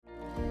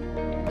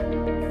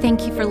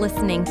Thank you for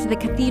listening to the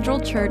Cathedral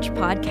Church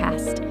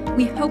podcast.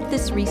 We hope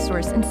this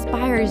resource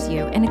inspires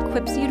you and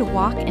equips you to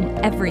walk in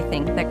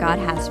everything that God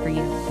has for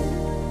you.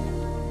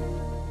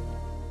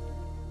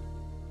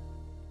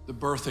 The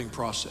birthing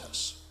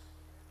process.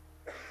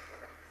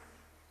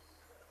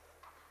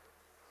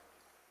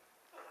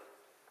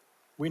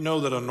 We know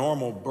that a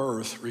normal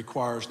birth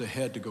requires the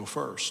head to go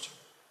first.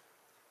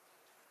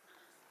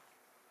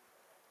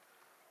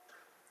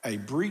 A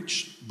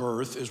breech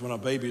birth is when a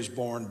baby is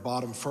born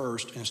bottom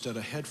first instead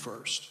of head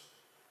first.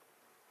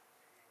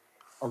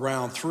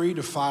 Around 3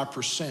 to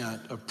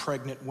 5% of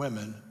pregnant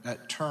women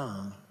at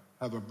term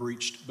have a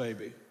breeched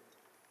baby.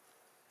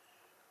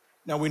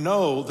 Now we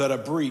know that a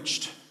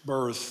breeched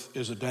birth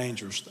is a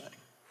dangerous thing.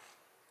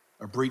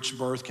 A breeched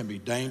birth can be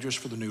dangerous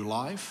for the new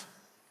life.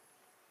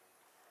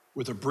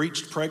 With a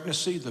breeched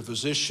pregnancy, the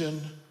physician,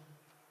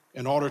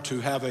 in order to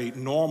have a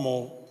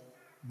normal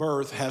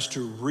birth, has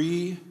to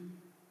reposition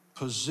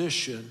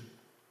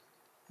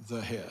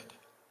the head.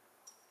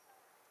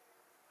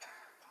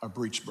 A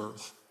breeched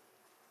birth.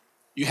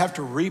 You have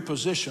to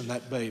reposition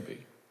that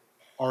baby,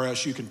 or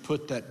else you can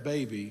put that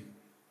baby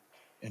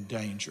in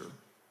danger.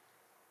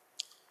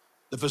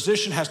 The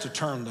physician has to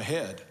turn the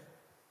head.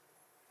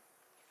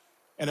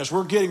 And as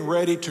we're getting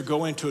ready to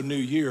go into a new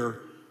year,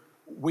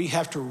 we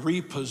have to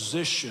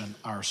reposition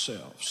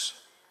ourselves.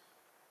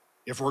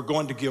 If we're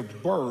going to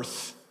give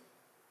birth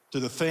to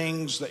the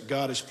things that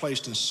God has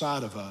placed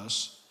inside of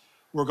us,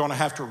 we're going to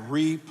have to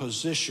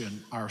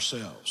reposition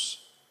ourselves.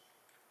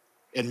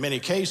 In many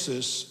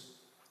cases,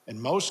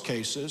 in most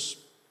cases,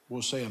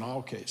 we'll say in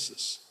all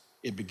cases,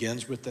 it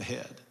begins with the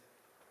head.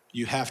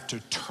 You have to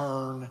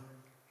turn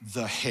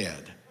the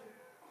head.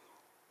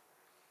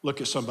 Look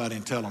at somebody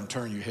and tell them,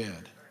 turn your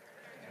head.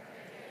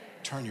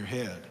 Turn your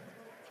head.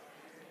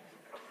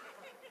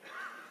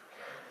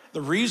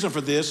 The reason for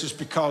this is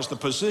because the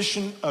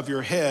position of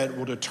your head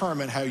will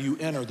determine how you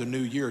enter the new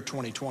year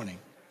 2020.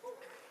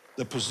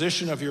 The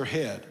position of your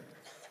head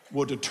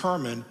will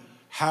determine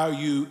how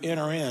you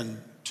enter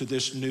into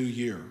this new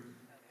year.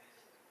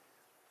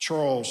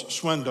 Charles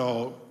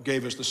Swindoll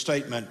gave us the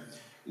statement,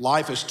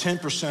 life is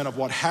 10% of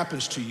what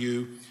happens to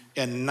you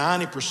and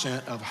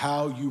 90% of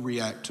how you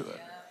react to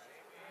it.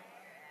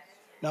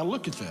 Now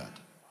look at that.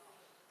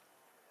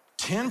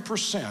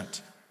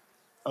 10%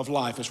 of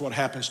life is what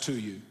happens to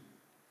you.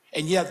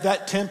 And yet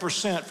that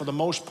 10% for the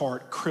most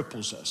part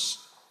cripples us.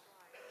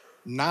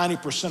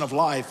 90% of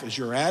life is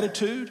your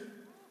attitude,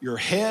 your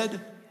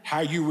head, how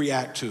you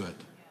react to it.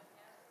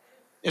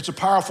 It's a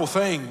powerful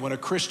thing when a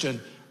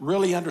Christian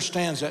really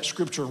understands that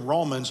scripture in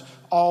Romans,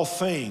 all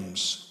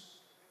things.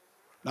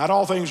 Not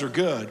all things are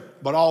good,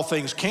 but all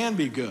things can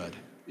be good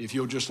if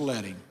you'll just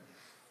let him.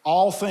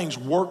 All things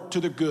work to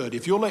the good.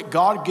 If you'll let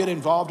God get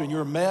involved in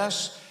your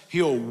mess,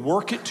 he'll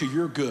work it to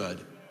your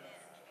good.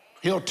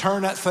 He'll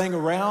turn that thing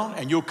around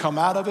and you'll come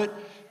out of it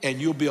and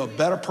you'll be a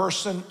better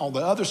person on the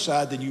other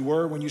side than you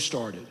were when you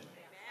started.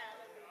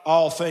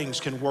 All things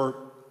can work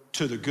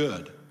to the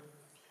good.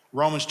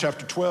 Romans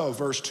chapter 12,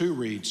 verse 2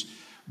 reads,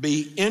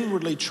 be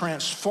inwardly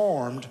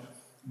transformed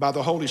by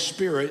the Holy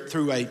Spirit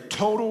through a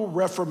total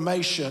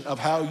reformation of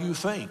how you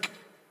think.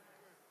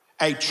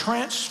 A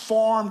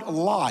transformed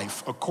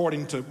life,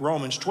 according to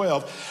Romans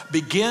 12,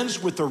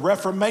 begins with the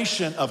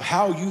reformation of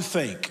how you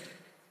think.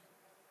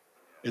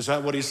 Is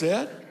that what he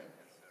said?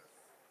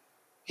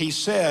 He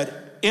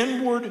said,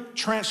 inward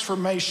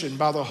transformation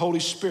by the Holy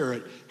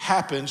Spirit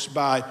happens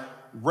by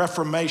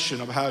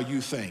reformation of how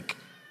you think.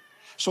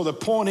 So the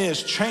point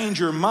is, change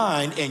your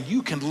mind and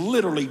you can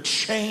literally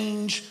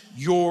change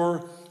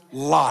your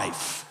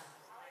life.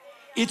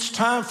 It's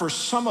time for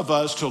some of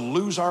us to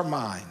lose our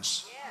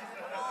minds.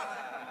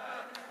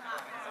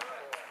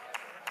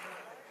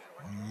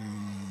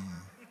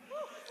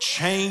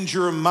 Change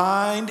your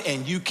mind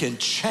and you can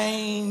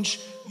change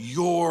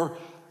your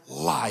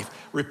life.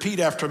 Repeat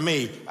after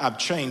me, I've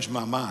changed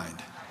my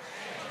mind.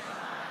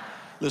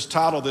 Let's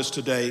title this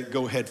today,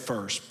 Go Head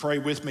First. Pray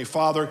with me.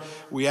 Father,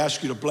 we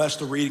ask you to bless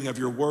the reading of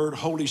your word.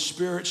 Holy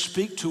Spirit,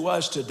 speak to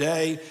us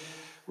today.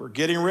 We're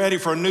getting ready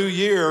for a new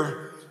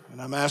year,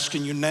 and I'm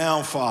asking you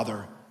now,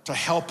 Father, to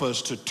help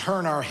us to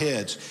turn our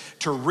heads,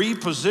 to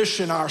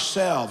reposition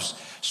ourselves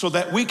so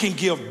that we can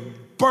give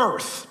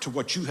birth to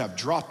what you have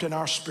dropped in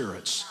our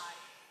spirits.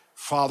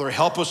 Father,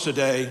 help us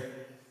today.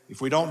 If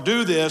we don't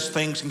do this,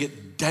 things can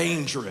get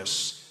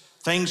dangerous.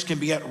 Things can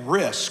be at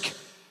risk.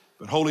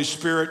 But Holy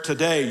Spirit,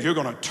 today, you're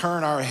going to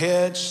turn our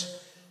heads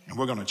and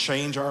we're going to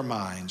change our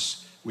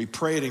minds. We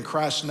pray it in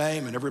Christ's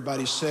name, and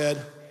everybody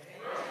said,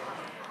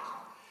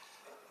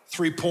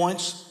 3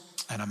 points,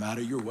 and I'm out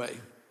of your way.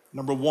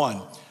 Number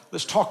 1,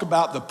 let's talk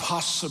about the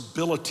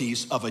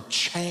possibilities of a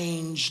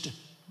changed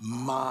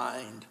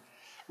mind.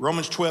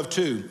 Romans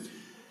 12:2.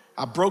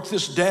 I broke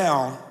this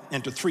down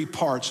into 3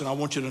 parts, and I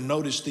want you to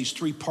notice these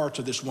 3 parts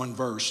of this one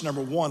verse.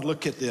 Number 1,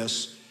 look at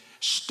this.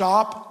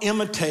 Stop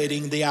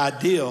imitating the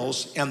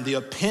ideals and the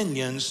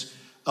opinions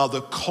of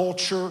the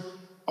culture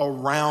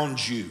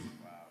around you,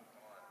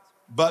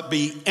 but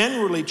be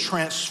inwardly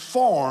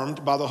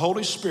transformed by the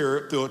Holy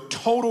Spirit through a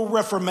total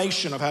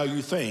reformation of how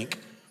you think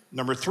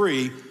Number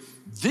 3,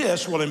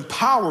 this will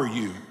empower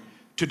you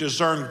to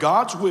discern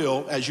God's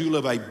will as you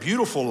live a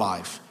beautiful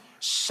life,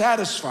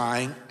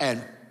 satisfying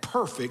and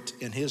perfect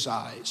in his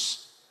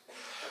eyes.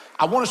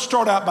 I want to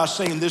start out by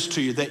saying this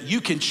to you, that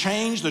you can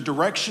change the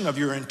direction of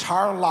your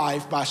entire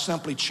life by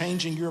simply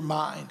changing your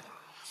mind.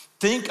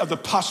 Think of the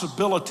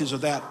possibilities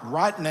of that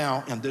right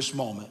now in this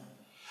moment,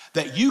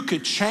 that you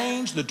could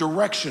change the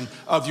direction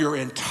of your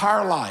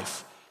entire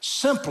life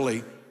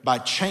simply by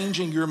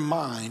changing your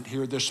mind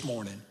here this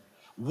morning.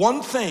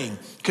 One thing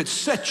could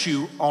set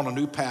you on a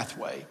new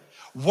pathway.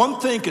 One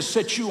thing could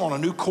set you on a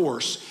new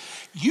course.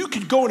 You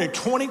could go into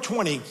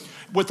 2020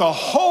 with a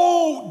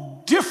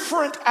whole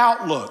different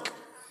outlook,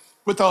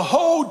 with a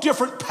whole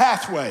different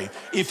pathway,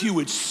 if you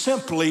would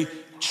simply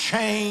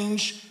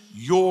change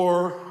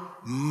your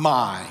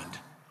mind.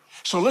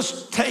 So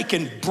let's take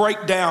and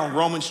break down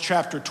Romans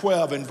chapter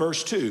 12 and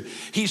verse 2.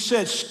 He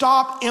said,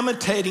 stop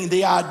imitating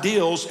the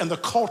ideals and the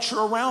culture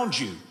around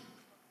you.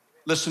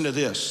 Listen to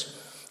this.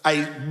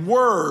 A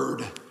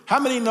word. How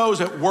many knows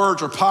that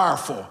words are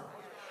powerful?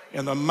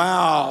 In the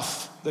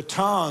mouth, the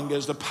tongue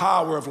is the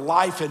power of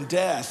life and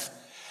death.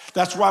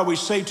 That's why we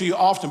say to you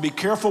often, be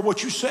careful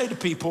what you say to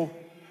people.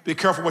 Be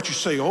careful what you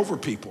say over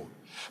people.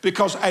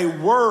 Because a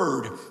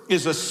word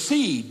is a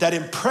seed that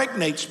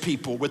impregnates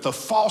people with a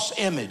false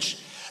image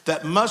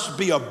that must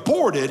be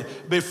aborted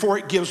before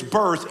it gives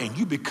birth and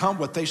you become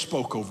what they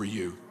spoke over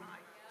you.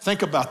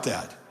 Think about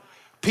that.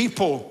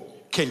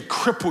 People can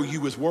cripple you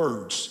with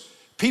words.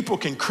 People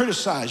can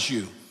criticize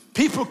you.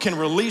 People can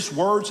release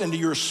words into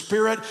your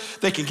spirit.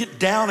 They can get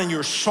down in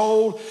your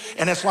soul,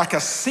 and it's like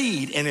a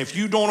seed. And if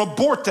you don't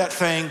abort that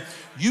thing,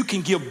 you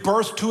can give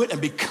birth to it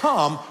and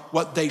become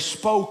what they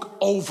spoke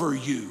over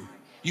you.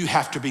 You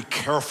have to be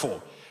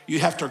careful. You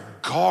have to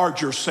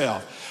guard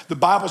yourself. The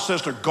Bible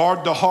says to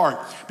guard the heart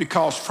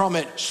because from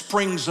it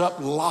springs up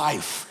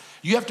life.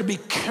 You have to be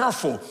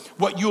careful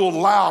what you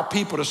allow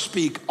people to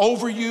speak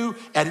over you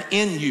and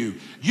in you.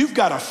 You've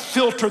got to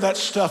filter that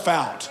stuff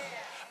out.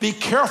 Be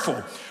careful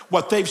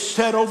what they've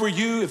said over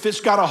you. If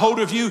it's got a hold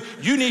of you,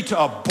 you need to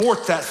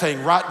abort that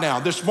thing right now.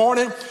 This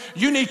morning,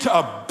 you need to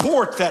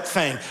abort that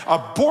thing,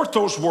 abort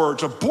those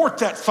words, abort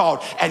that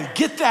thought, and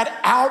get that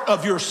out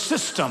of your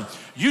system.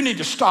 You need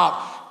to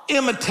stop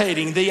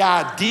imitating the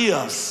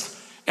ideas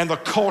and the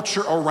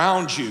culture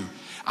around you.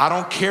 I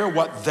don't care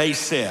what they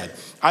said.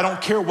 I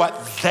don't care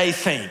what they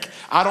think.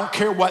 I don't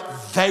care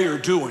what they are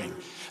doing.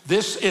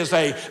 This is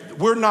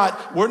we're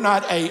not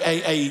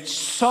a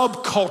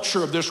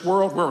subculture of this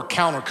world, we're a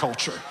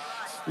counterculture.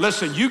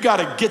 Listen, you got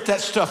to get that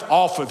stuff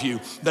off of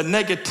you. The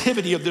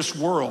negativity of this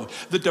world,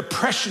 the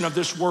depression of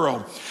this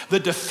world, the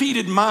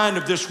defeated mind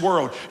of this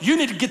world. You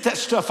need to get that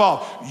stuff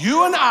off.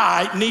 You and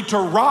I need to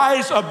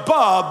rise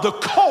above the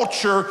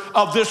culture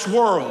of this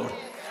world.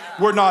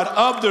 We're not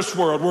of this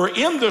world. We're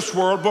in this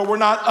world, but we're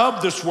not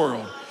of this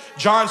world.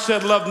 John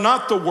said, love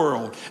not the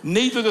world,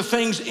 neither the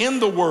things in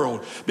the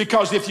world,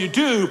 because if you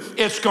do,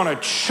 it's going to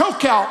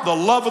choke out the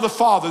love of the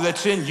Father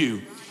that's in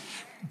you.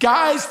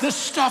 Guys, this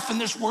stuff in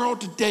this world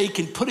today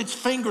can put its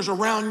fingers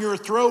around your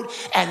throat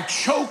and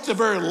choke the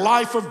very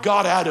life of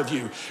God out of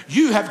you.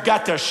 You have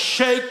got to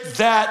shake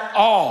that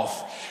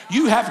off.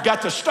 You have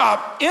got to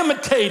stop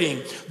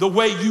imitating the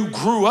way you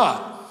grew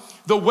up,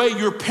 the way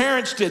your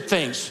parents did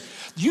things.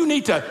 You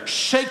need to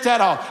shake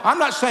that off. I'm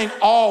not saying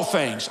all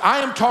things.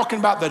 I am talking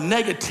about the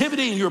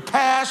negativity in your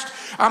past.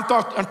 I'm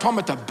talking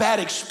about the bad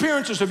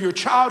experiences of your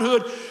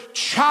childhood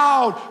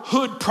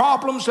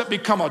problems that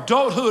become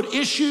adulthood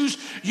issues.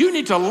 You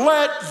need to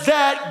let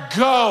that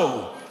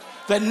go.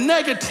 The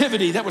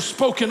negativity that was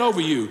spoken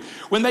over you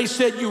when they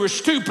said you were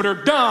stupid or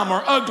dumb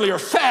or ugly or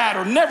fat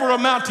or never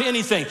amount to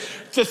anything.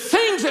 The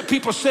things that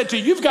people said to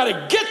you, you've got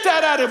to get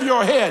that out of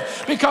your head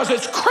because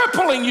it's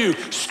crippling you.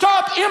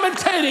 Stop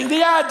imitating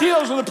the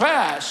ideals of the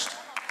past.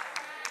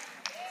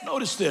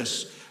 Notice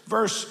this,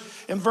 Romans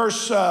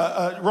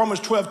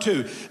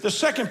 12:2. The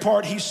second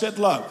part, he said,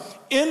 look,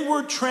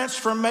 inward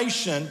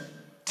transformation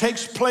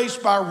takes place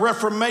by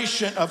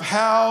reformation of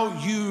how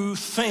you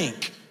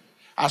think.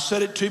 I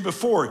said it to you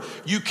before.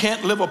 You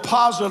can't live a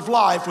positive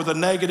life with a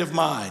negative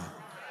mind.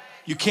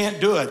 You can't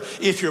do it.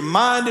 If your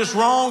mind is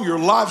wrong, your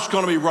life's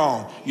going to be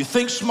wrong. You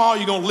think small,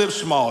 you're going to live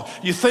small.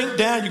 You think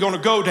down, you're going to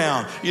go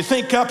down. You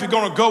think up, you're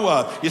going to go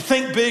up. You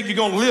think big, you're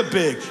going to live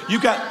big.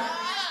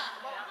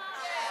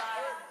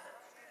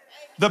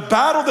 The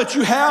battle that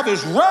you have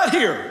is right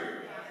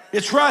here.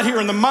 It's right here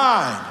in the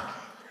mind.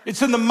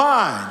 It's in the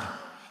mind.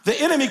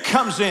 The enemy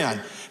comes in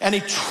and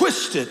he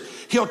twists it.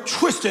 He'll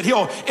twist it.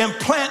 He'll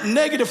implant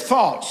negative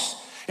thoughts.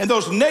 And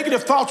those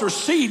negative thoughts are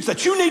seeds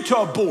that you need to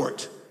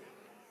abort.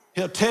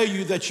 He'll tell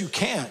you that you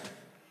can't.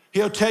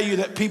 He'll tell you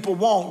that people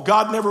won't.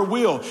 God never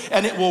will.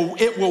 And it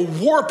will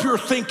warp your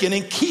thinking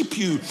and keep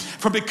you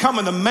from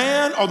becoming the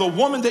man or the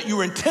woman that you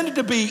were intended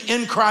to be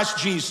in Christ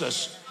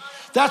Jesus.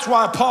 That's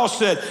why Paul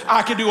said,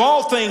 I can do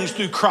all things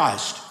through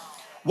Christ.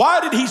 Why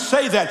did he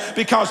say that?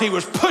 Because he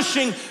was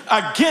pushing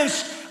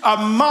against a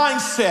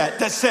mindset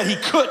that said he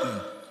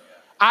couldn't.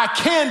 I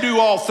can do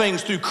all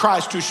things through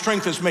Christ who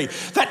strengthens me.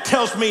 That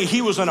tells me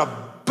he was in a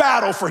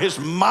battle for his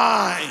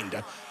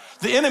mind.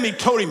 The enemy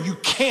told him, you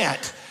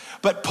can't.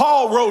 But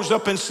Paul rose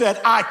up and said,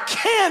 I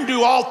can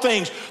do all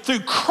things through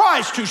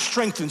Christ who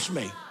strengthens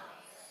me.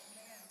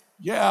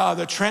 Yeah,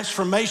 the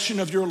transformation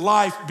of your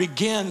life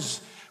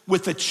begins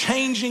with the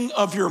changing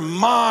of your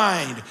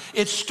mind.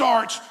 It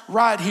starts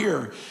right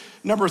here.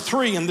 Number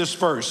 3 in this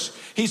verse,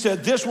 he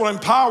said, this will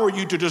empower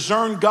you to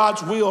discern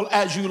God's will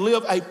as you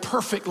live a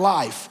perfect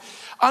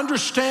life.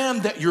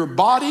 Understand that your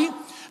body,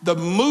 the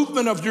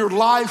movement of your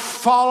life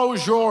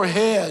follows your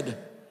head.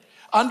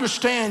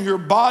 Understand your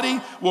body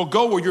will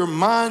go where your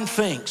mind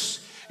thinks.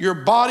 Your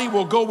body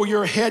will go where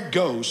your head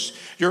goes.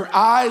 Your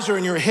eyes are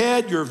in your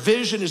head. Your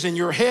vision is in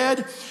your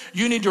head.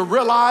 You need to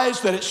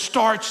realize that it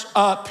starts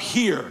up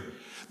here.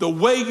 The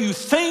way you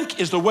think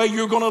is the way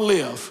you're going to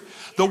live.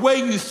 The way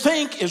you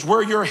think is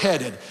where you're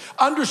headed.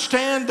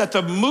 Understand that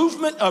the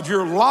movement of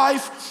your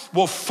life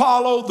will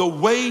follow the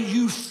way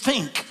you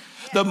think.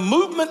 The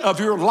movement of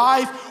your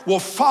life will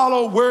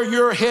follow where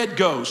your head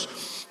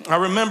goes. I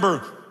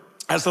remember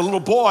as a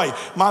little boy,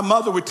 my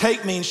mother would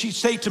take me and she'd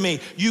say to me,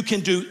 you can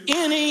do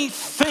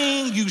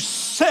anything you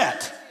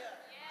set.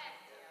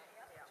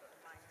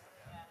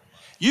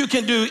 You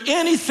can do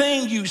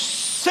anything you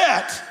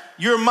set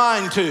your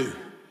mind to.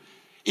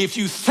 If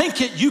you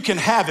think it, you can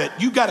have it.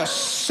 You got to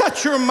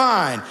set your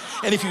mind.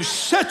 And if you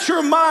set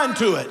your mind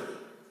to it,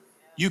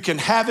 you can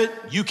have it,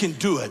 you can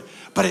do it.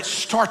 But it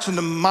starts in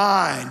the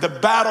mind. The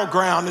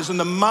battleground is in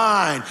the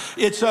mind.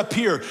 It's up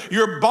here.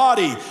 Your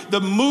body,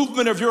 the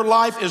movement of your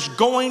life is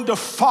going to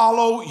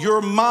follow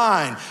your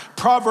mind.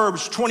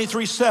 Proverbs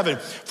 23:7,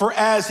 for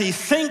as he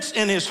thinks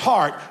in his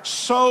heart,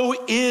 so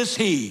is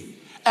he.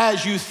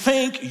 As you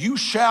think, you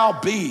shall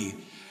be.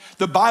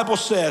 The Bible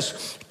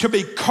says to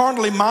be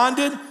carnally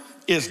minded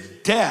is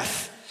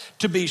death.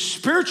 To be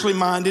spiritually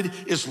minded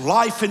is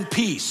life and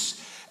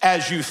peace.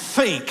 As you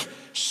think,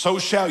 so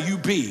shall you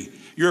be.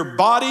 Your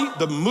body,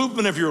 the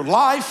movement of your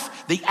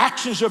life, the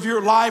actions of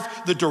your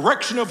life, the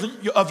direction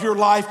of your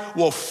life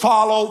will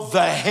follow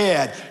the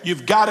head.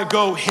 You've got to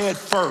go head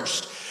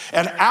first.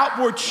 An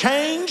outward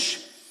change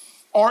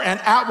or an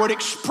outward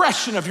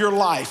expression of your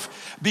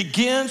life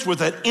begins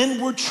with an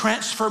inward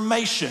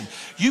transformation.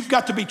 You've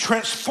got to be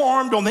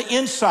transformed on the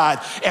inside,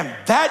 and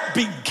that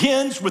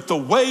begins with the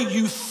way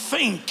you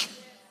think.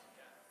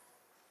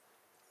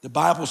 The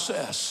Bible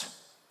says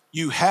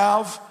you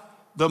have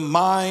the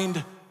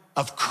mind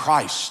of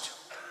Christ.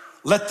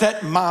 Let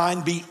that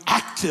mind be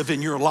active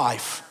in your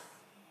life.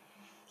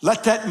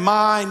 Let that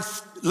mind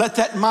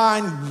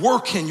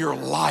work in your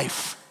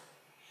life.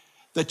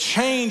 The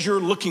change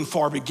you're looking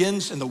for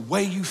begins in the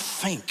way you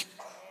think.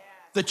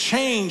 The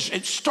change,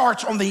 it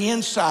starts on the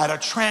inside, a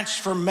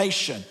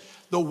transformation,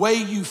 the way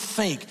you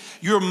think.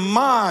 Your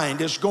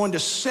mind is going to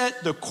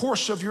set the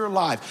course of your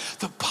life.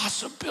 The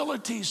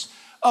possibilities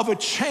of a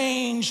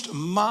changed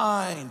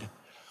mind.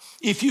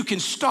 If you can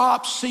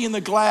stop seeing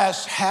the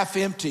glass half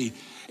empty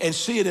and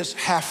see it as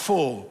half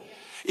full.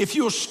 If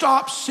you'll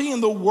stop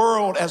seeing the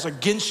world as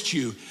against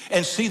you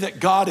and see that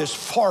God is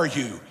for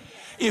you.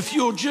 If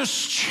you'll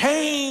just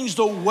change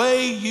the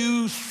way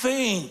you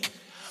think.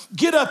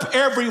 Get up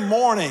every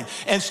morning.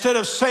 Instead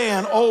of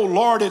saying, oh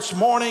Lord, it's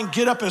morning,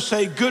 get up and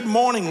say, good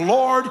morning,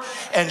 Lord,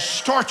 and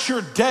start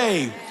your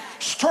day.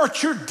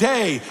 Start your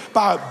day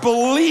by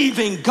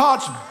believing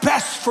God's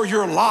best for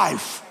your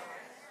life.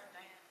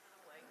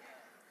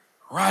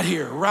 Right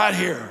here, right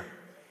here.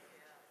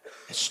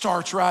 It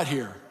starts right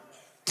here.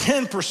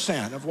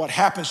 10% of what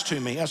happens to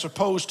me as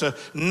opposed to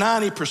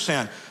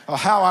 90% of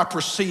how I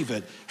perceive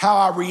it, how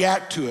I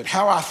react to it,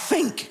 how I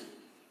think.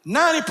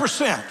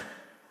 90%.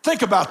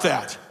 Think about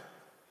that.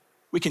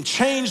 We can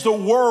change the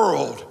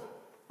world.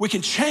 We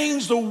can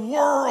change the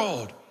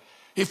world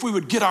if we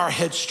would get our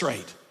head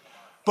straight.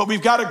 But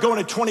we've got to go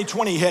into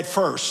 2020 head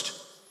first.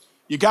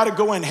 You got to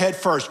go in head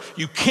first.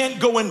 You can't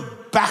go in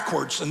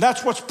backwards. And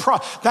that's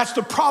that's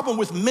the problem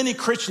with many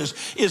Christians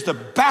is the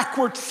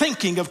backward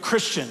thinking of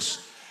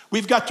Christians.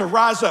 We've got to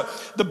rise up.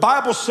 The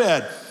Bible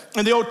said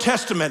in the Old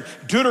Testament,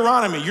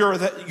 Deuteronomy, you're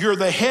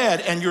the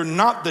head and you're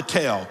not the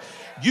tail.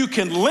 You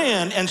can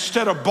lend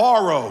instead of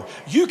borrow.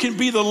 You can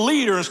be the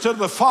leader instead of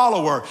the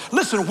follower.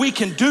 Listen, we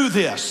can do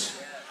this.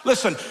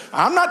 Listen,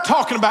 I'm not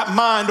talking about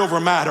mind over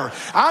matter.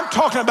 I'm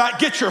talking about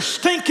get your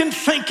stinking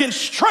thinking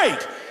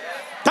straight.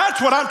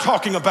 That's what I'm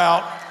talking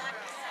about.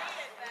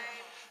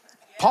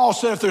 Paul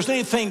said, if there's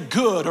anything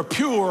good or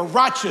pure or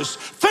righteous,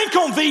 think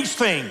on these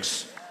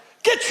things.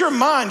 Get your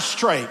mind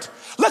straight.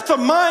 Let the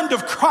mind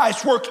of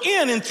Christ work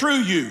in and through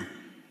you.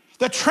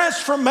 The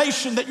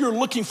transformation that you're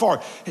looking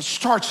for, it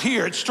starts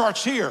here. It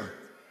starts here.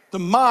 The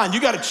mind,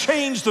 you got to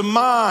change the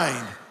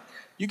mind.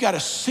 You got to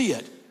see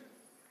it.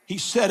 He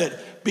said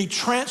it, be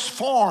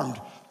transformed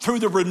through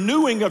the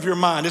renewing of your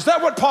mind. Is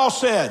that what Paul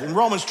said in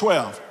Romans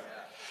 12?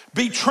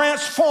 Be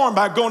transformed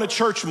by going to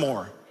church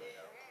more.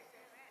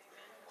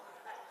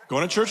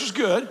 Going to church is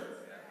good.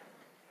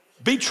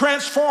 Be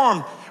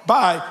transformed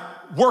by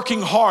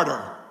working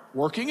harder.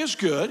 Working is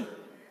good.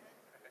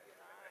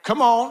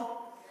 Come on.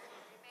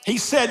 He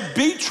said,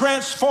 be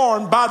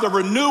transformed by the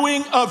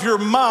renewing of your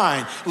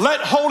mind. Let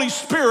Holy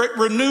Spirit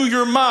renew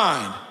your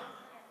mind.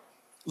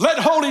 Let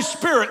Holy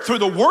Spirit, through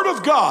the Word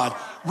of God,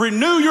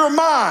 renew your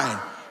mind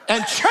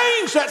and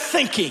change that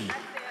thinking.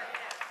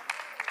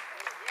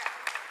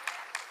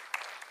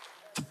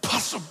 The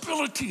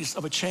possibilities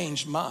of a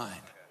changed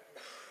mind.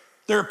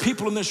 There are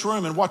people in this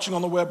room and watching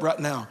on the web right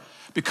now,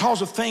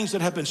 because of things that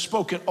have been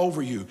spoken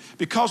over you,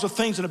 because of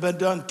things that have been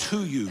done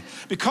to you,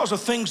 because of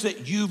things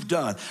that you've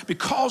done,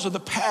 because of the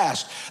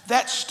past,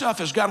 that stuff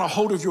has gotten a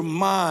hold of your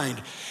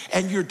mind,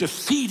 and you're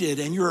defeated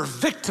and you're a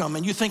victim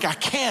and you think, I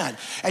can't,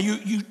 and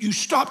you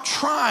stop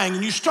trying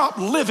and you stop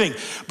living.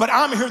 But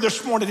I'm here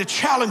this morning to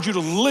challenge you to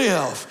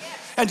live,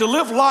 and to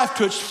live life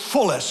to its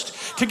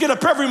fullest, to get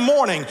up every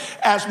morning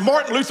as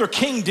Martin Luther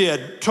King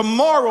did.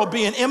 Tomorrow will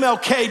be an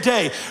MLK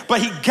day, but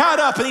he got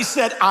up and he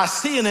said, I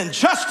see an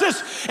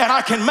injustice and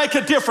I can make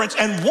a difference,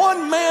 and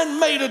one man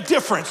made a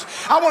difference.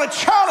 I want to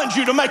challenge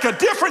you to make a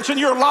difference in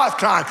your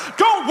lifetime.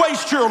 Don't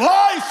waste your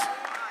life.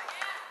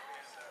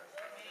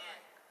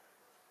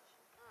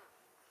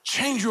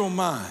 Change your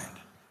mind.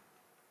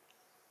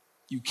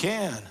 You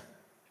can.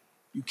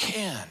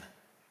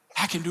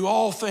 I can do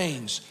all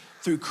things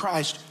through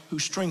Christ who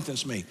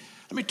strengthens me.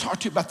 Let me talk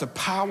to you about the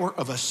power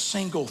of a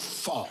single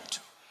thought.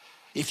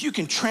 If you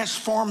can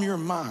transform your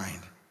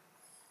mind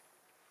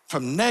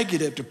from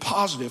negative to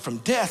positive, from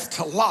death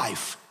to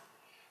life,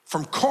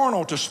 from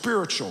carnal to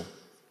spiritual,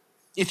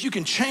 if you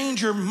can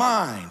change your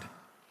mind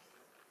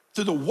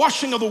through the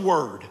washing of the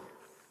Word,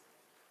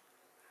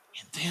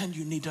 and then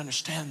you need to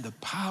understand the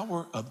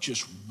power of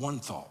just one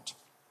thought.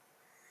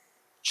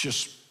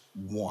 Just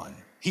one.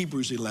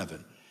 Hebrews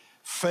 11.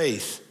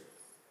 Faith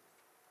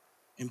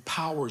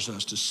empowers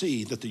us to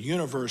see that the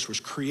universe was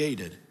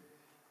created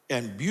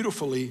and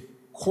beautifully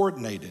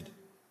coordinated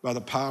by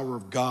the power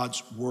of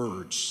God's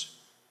words.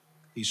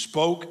 He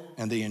spoke,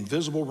 and the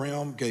invisible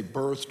realm gave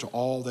birth to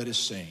all that is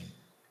seen.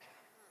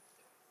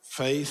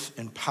 Faith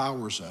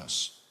empowers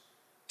us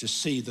to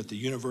see that the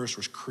universe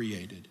was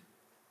created.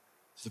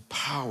 The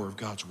power of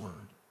God's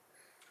word.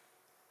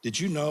 Did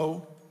you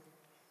know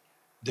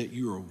that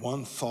you are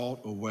one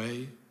thought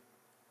away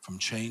from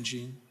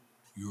changing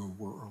your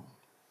world?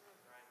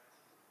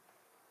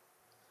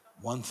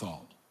 One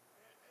thought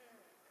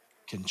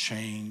can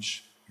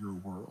change your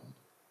world.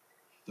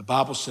 The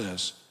Bible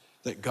says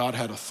that God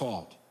had a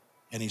thought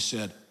and he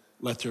said,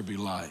 let there be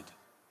light.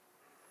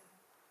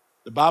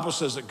 The Bible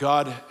says that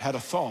God had a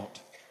thought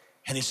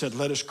and he said,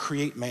 let us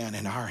create man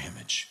in our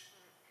image.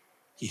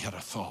 He had a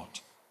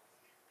thought,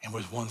 and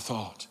with one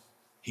thought,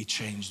 he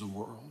changed the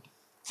world.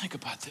 Think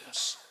about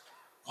this.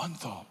 One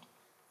thought.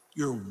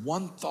 You're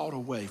one thought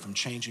away from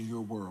changing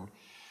your world.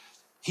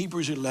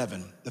 Hebrews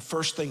 11, the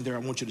first thing there I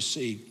want you to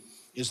see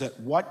is that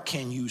what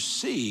can you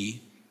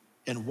see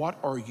and what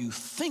are you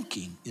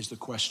thinking is the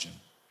question.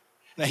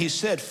 Now, he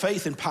said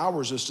faith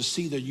empowers us to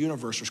see the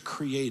universe was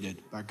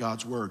created by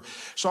God's word.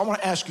 So I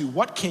want to ask you,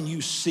 what can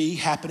you see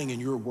happening in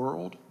your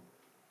world?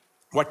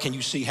 What can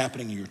you see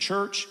happening in your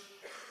church,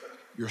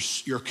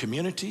 your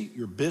community,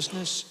 your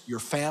business, your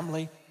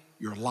family,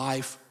 your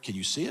life? Can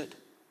you see it?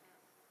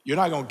 You're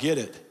not going to get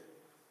it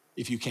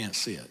if you can't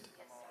see it.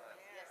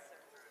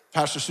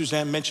 Pastor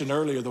Suzanne mentioned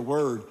earlier the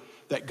word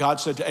that God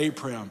said to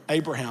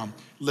Abraham,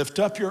 lift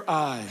up your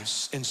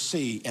eyes and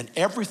see, and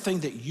everything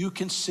that you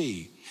can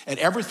see and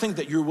everything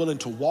that you're willing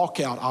to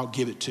walk out, I'll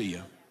give it to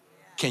you.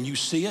 Can you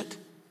see it?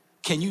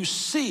 Can you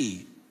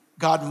see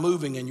God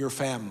moving in your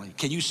family?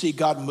 Can you see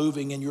God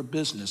moving in your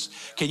business?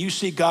 Can you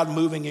see God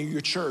moving in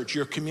your church,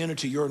 your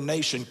community, your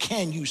nation?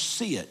 Can you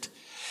see it?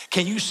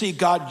 Can you see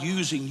God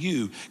using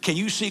you? Can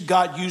you see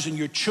God using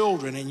your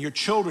children and your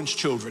children's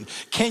children?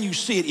 Can you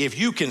see it? If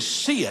you can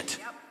see it,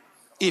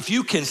 if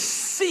you can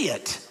see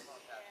it,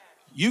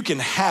 you can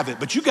have it,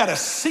 but you got to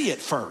see it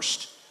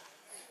first.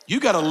 You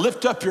got to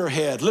lift up your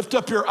head, lift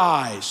up your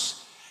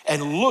eyes,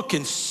 and look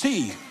and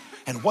see.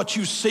 And what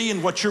you see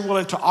and what you're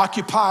willing to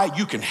occupy,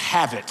 you can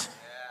have it.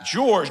 It's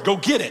yours. Go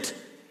get it.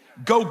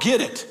 Go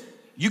get it.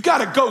 You got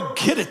to go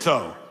get it,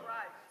 though.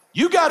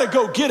 You got to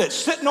go get it.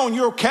 Sitting on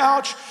your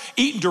couch,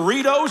 eating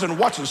Doritos and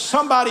watching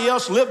somebody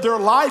else live their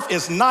life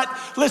is not,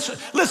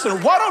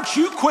 listen, why don't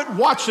you quit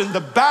watching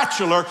The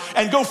Bachelor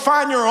and go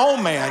find your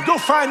own man, go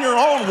find your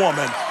own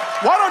woman.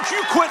 Why don't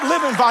you quit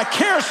living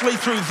vicariously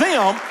through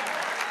them?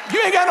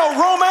 You ain't got no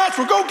romance,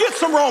 well, go get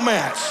some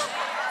romance.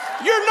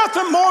 You're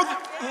nothing more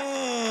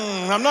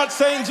than, I'm not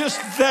saying just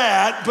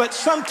that, but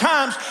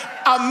sometimes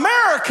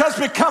America's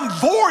become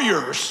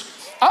voyeurs.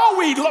 Oh,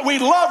 we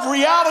love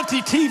reality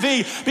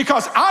TV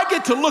because I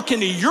get to look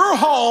into your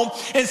home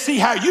and see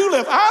how you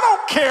live. I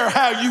don't care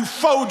how you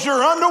fold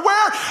your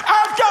underwear.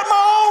 I've got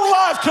my own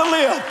life to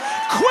live.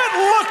 Quit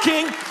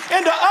looking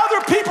into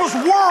other people's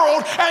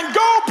world and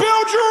go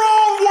build your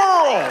own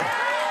world.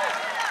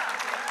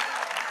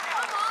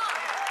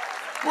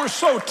 We're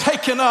so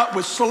taken up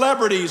with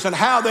celebrities and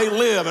how they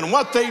live and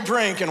what they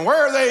drink and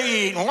where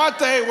they eat and what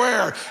they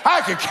wear.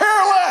 I could care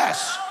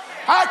less.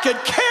 I could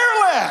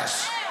care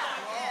less.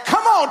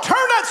 Come on, turn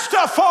that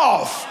stuff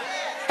off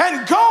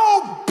and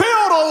go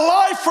build a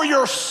life for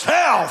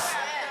yourself.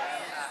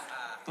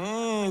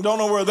 Don't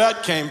know where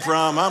that came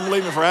from. I'm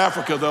leaving for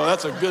Africa, though.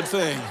 That's a good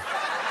thing.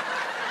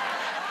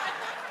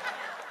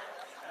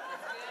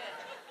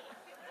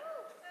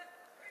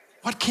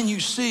 What can you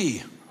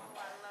see?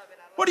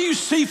 What do you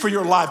see for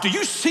your life? Do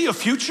you see a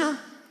future?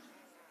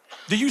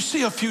 Do you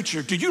see a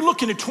future? Do you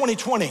look into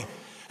 2020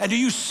 and do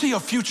you see a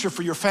future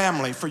for your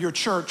family, for your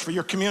church, for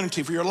your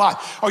community, for your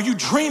life? Are you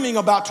dreaming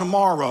about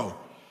tomorrow?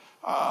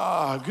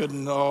 Good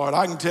Lord,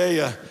 I can tell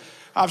you,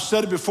 I've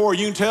said it before,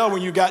 you can tell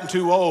when you've gotten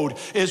too old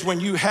is when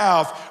you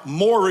have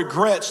more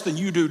regrets than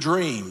you do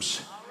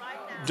dreams.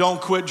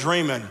 Don't quit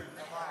dreaming.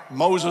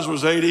 Moses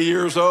was 80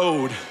 years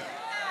old.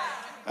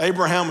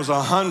 Abraham was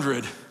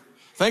 100.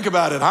 Think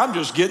about it, I'm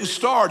just getting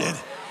started.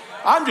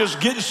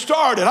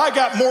 I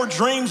got more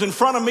dreams in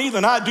front of me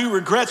than I do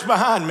regrets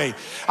behind me.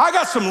 I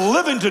got some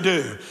living to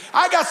do.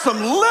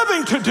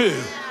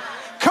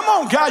 Come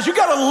on, guys, you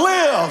gotta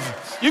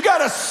live. You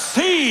gotta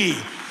see.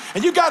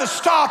 And you gotta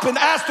stop and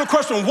ask the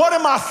question, what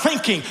am I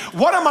thinking?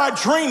 What am I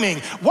dreaming?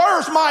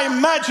 Where's my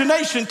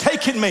imagination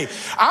taking me?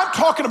 I'm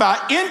talking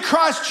about in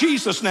Christ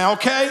Jesus now,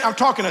 okay? I'm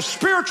talking to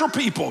spiritual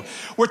people.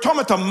 We're talking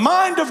about the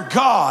mind of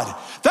God.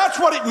 That's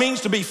what it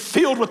means to be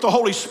filled with the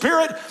Holy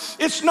Spirit.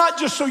 It's not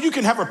just so you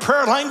can have a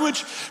prayer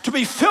language. To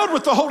be filled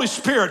with the Holy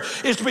Spirit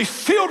is to be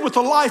filled with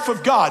the life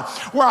of God,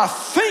 where I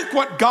think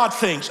what God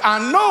thinks. I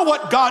know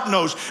what God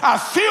knows. I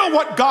feel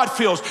what God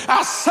feels.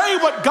 I say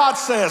what God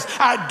says.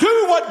 I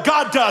do what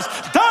God does.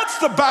 That's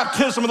the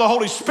baptism of the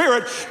Holy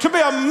Spirit. To be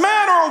a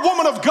man or a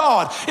woman of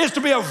God is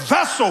to be a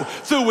vessel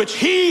through which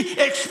He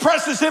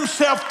expresses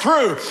Himself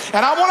through.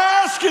 And I want to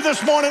ask you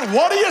this morning,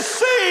 what do you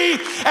see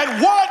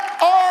and what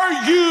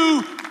are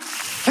you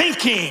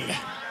thinking?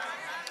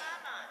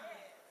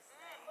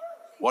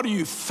 What are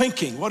you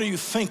thinking? What are you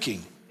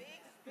thinking?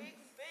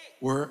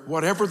 Where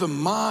whatever the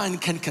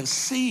mind can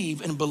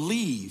conceive and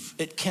believe,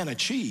 it can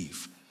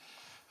achieve.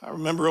 I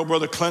remember old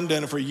brother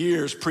Clendon for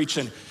years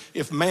preaching,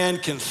 if man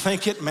can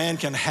think it, man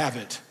can have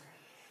it.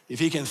 If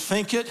he can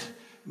think it,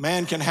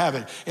 man can have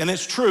it. And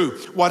it's true.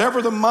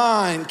 Whatever the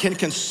mind can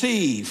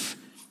conceive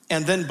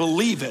and then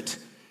believe it,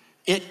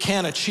 it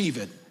can achieve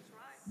it.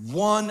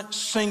 One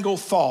single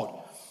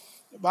thought.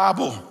 The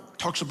Bible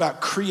talks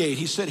about create.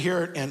 He said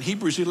here in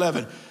Hebrews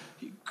 11,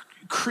 he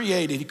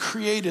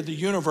created the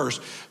universe.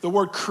 The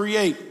word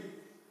create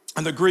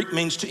in the Greek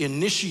means to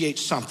initiate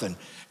something,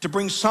 to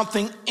bring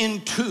something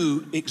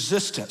into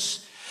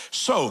existence.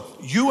 So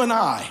you and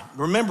I,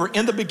 remember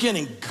in the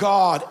beginning,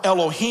 God,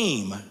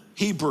 Elohim,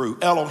 Hebrew,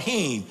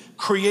 Elohim,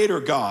 creator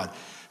God,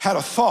 had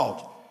a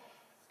thought.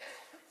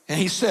 And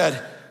He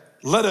said,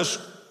 let us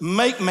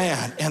make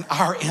man in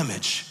our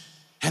image.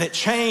 And it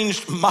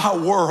changed my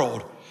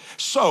world.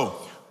 So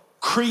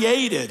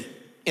created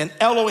in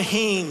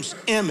Elohim's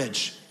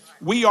image,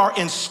 we are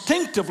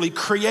instinctively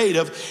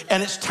creative,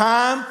 and it's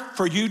time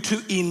for you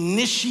to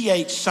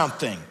initiate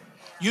something.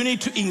 You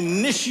need to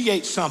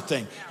initiate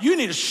something. You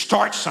need to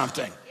start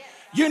something.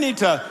 You need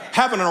to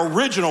have an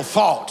original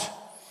thought.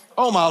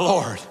 Oh my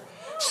Lord.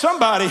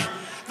 Somebody,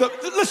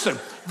 listen,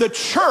 the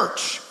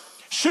church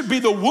should be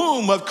the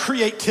womb of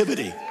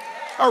creativity.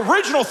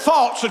 Original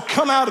thought should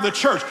come out of the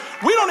church.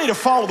 We don't need to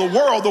follow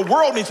the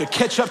world needs to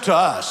catch up to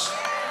us.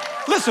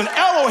 Listen,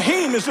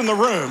 Elohim is in the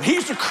room.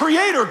 He's the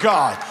creator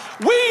God.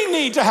 We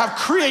need to have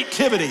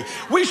creativity.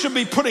 We should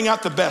be putting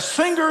out the best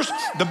singers,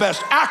 the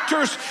best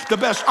actors, the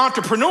best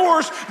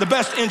entrepreneurs, the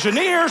best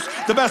engineers,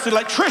 the best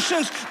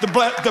electricians,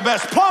 the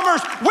best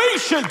plumbers. We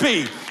should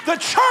be the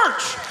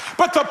church.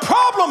 But the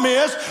problem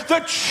is the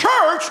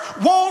church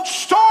won't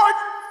start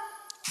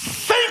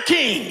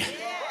thinking.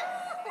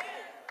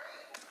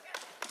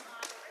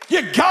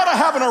 You gotta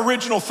have an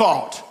original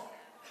thought.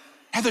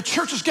 And the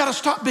church has gotta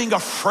stop being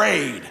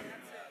afraid.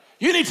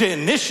 You need to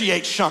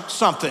initiate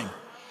something.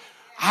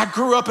 I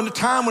grew up in a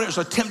time when it was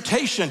a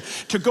temptation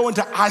to go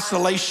into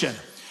isolation.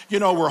 You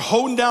know, we're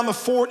holding down the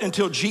fort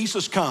until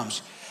Jesus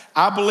comes.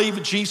 I believe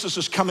that Jesus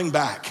is coming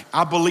back.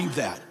 I believe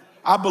that.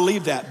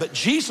 But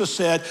Jesus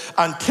said,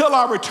 until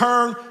I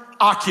return,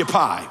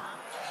 occupy.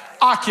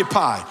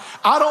 Occupy.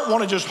 I don't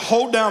want to just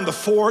hold down the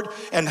fort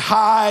and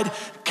hide,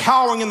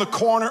 cowering in the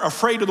corner,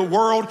 afraid of the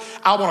world.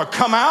 I want to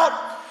come out.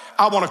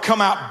 I want to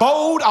come out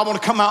bold. I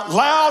want to come out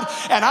loud,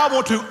 and I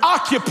want to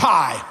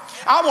occupy.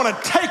 I want to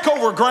take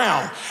over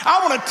ground.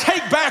 I want to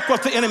take back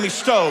what the enemy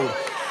stole.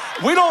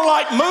 We don't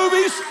like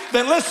movies,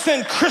 then let's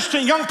send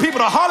Christian young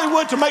people to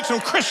Hollywood to make some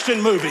Christian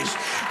movies.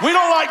 We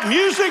don't like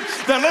music,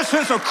 then let's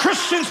send some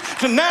Christians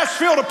to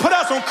Nashville to put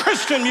out some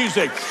Christian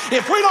music.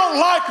 If we don't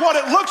like what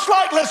it looks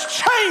like, let's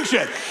change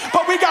it.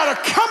 But we got to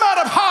come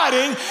out of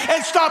hiding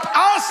and stop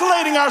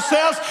isolating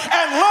ourselves,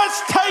 and let's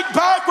take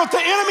back what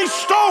the enemy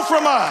stole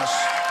from us.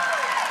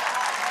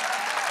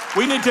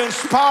 We need to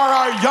inspire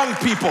our young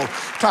people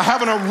to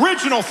have an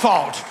original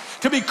thought,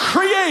 to be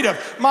creative.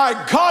 My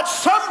God,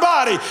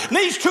 somebody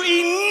needs to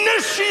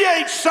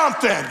initiate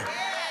something.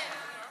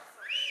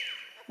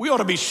 We ought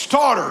to be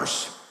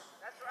starters,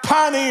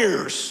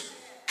 pioneers,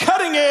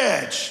 cutting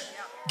edge.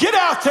 Get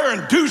out there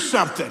and do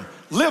something.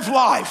 Live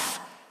life.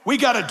 We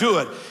got to do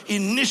it.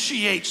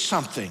 Initiate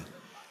something.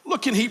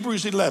 Look in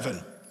Hebrews 11.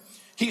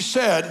 He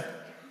said,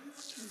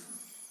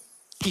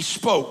 he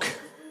spoke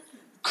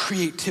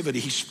creativity.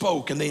 He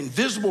spoke, and the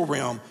invisible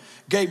realm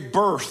gave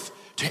birth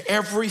to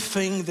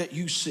everything that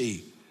you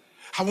see.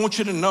 I want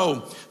you to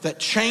know that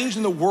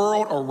changing the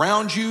world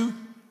around you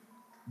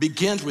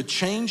begins with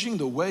changing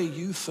the way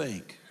you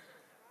think.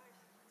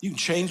 You can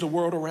change the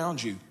world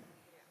around you.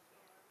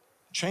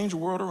 Change the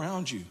world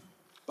around you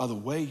by the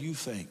way you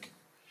think.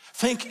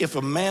 Think if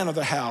a man of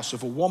the house,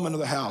 if a woman of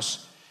the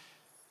house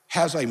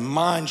has a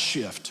mind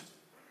shift,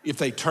 if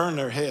they turn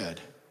their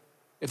head,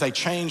 if they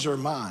change their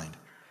mind,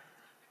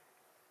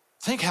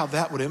 think how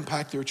that would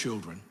impact their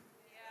children.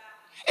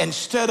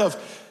 Instead of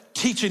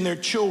teaching their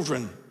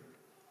children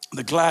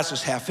the glass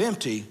is half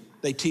empty,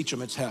 they teach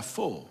them it's half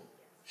full.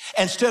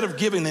 Instead of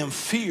giving them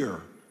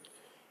fear,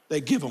 they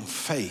give them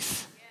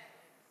faith.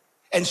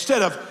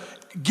 Instead of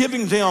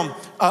giving them,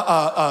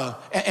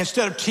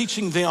 instead of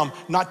teaching them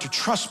not to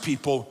trust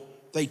people,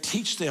 they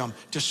teach them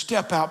to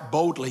step out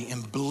boldly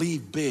and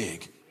believe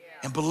big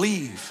and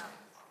believe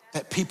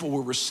that people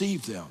will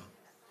receive them.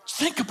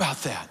 Think about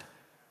that.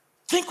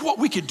 Think what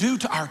we could do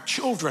to our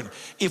children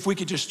if we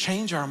could just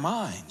change our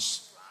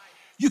minds.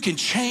 You can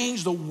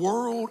change the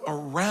world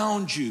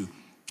around you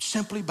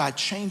simply by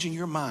changing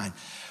your mind.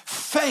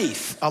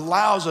 Faith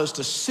allows us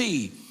to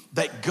see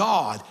that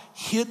God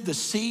hid the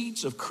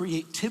seeds of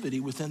creativity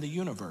within the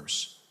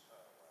universe.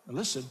 Now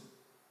listen,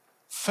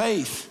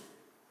 faith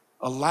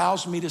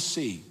allows me to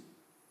see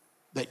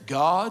that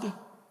God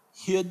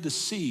hid the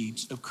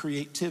seeds of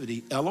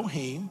creativity.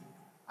 Elohim,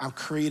 I'm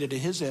created in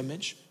his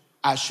image.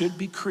 I should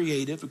be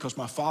creative because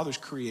my Father's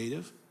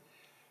creative.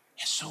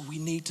 And so we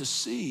need to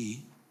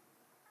see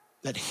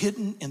that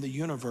hidden in the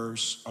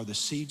universe are the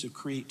seeds of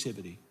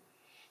creativity.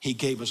 He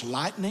gave us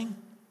lightning,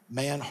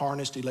 man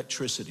harnessed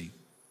electricity.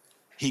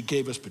 He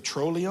gave us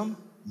petroleum,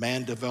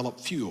 man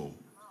developed fuel.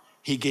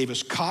 He gave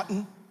us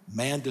cotton,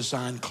 man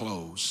designed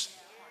clothes.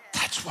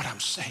 That's what I'm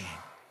saying.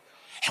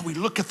 And we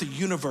look at the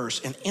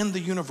universe, and in the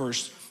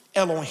universe,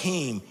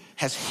 Elohim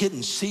has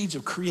hidden seeds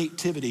of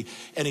creativity,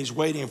 and he's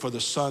waiting for the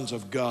sons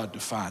of God to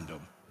find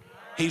them.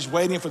 He's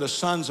waiting for the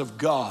sons of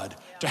God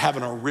to have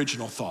an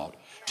original thought,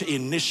 to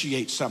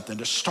initiate something,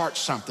 to start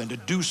something, to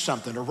do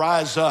something, to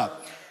rise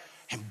up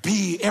and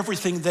be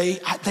everything they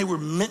were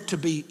meant to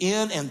be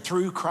in and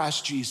through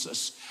Christ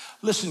Jesus.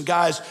 Listen,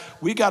 guys,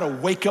 we got to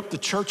wake up the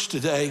church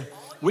today.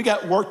 We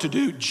got work to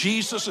do.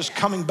 Jesus is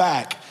coming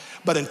back.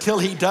 But until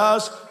he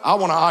does, I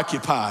want to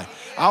occupy.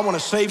 I want to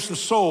save some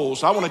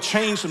souls. I want to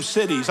change some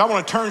cities. I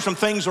want to turn some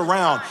things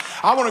around.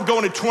 I want to go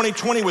into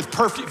 2020 with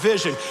perfect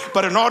vision.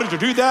 But in order to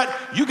do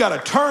that, you got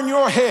to turn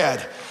your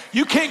head.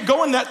 You can't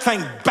go in that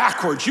thing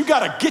backwards. You got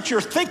to get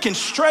your thinking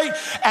straight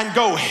and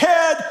go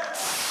head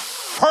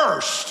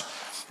first,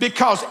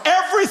 because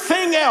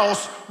everything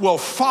else will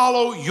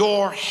follow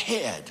your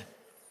head.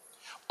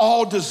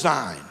 All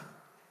design,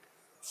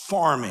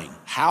 farming,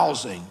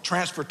 housing,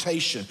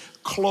 transportation,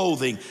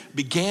 clothing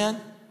began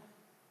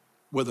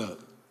with a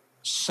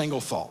single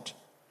thought.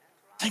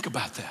 Think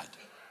about that.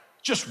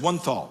 Just one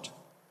thought.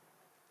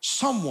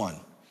 Someone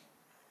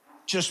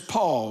just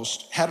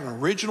paused, had an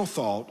original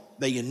thought.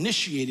 They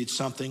initiated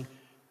something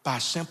by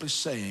simply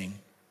saying,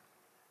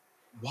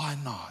 why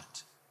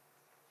not?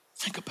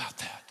 Think about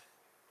that.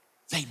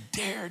 They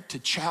dared to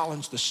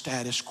challenge the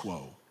status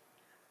quo.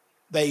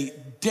 They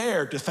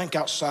dared to think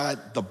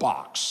outside the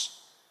box.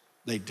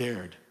 They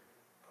dared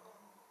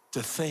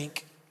to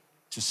think,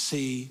 to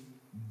see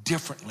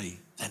differently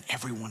than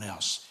everyone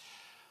else.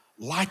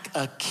 Like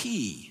a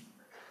key,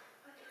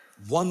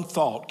 one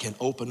thought can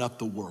open up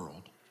the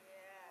world.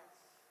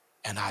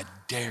 And I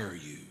dare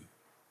you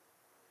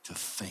to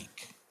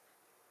think.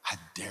 I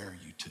dare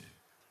you to.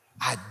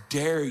 I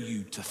dare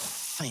you to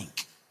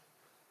think.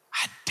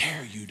 I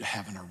dare you to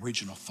have an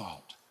original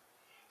thought.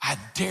 I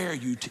dare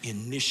you to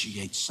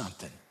initiate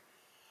something.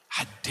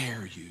 I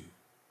dare you.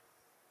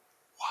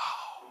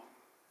 Wow.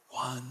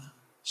 One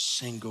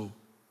single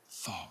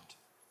thought.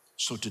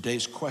 So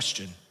today's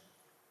question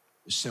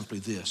is simply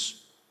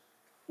this.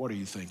 What are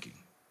you thinking?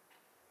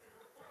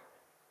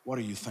 What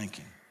are you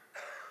thinking?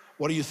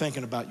 What are you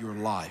thinking about your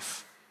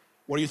life?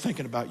 What are you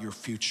thinking about your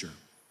future?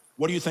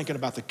 What are you thinking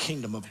about the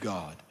kingdom of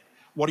God?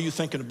 What are you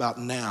thinking about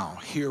now,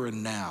 here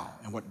and now,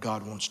 and what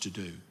God wants to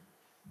do?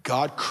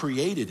 God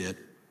created it.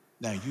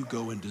 Now you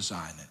go and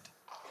design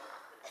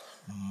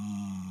it.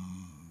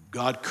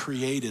 God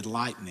created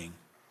lightning.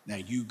 Now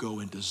you go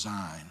and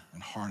design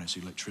and harness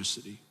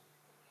electricity.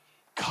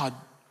 God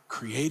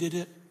created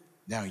it.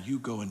 Now you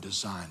go and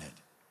design it.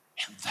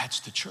 And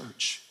that's the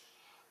church.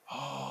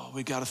 Oh,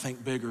 we got to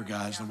think bigger,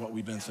 guys, than what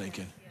we've been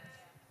thinking.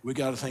 We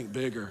got to think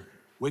bigger.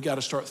 We got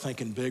to start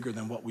thinking bigger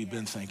than what we've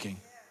been thinking.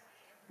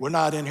 We're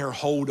not in here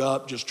holed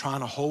up, just trying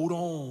to hold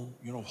on,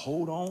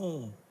 hold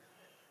on.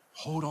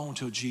 Hold on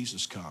till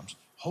Jesus comes.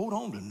 Hold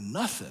on to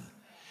nothing.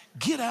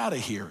 Get out of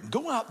here.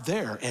 Go out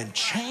there and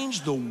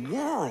change the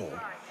world.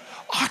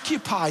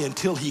 Occupy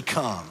until he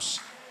comes.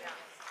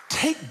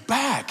 Take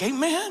back.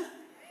 Amen?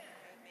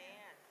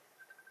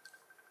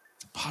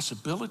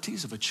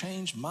 possibilities of a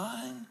changed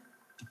mind,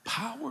 the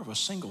power of a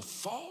single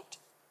thought.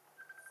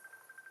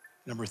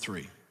 Number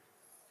 3,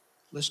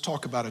 let's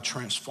talk about a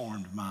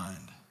transformed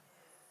mind.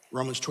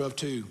 Romans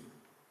 12:2,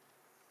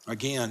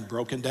 again,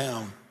 broken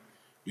down.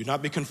 Do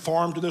not be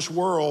conformed to this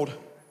world,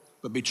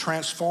 but be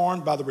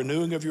transformed by the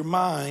renewing of your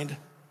mind,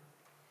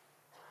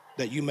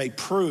 that you may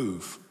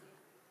prove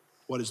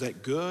what is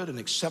that good and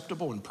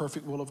acceptable and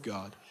perfect will of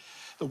God.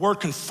 The word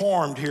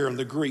conformed here in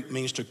the Greek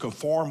means to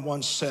conform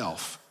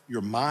oneself,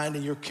 your mind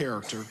and your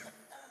character,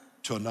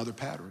 to another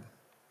pattern.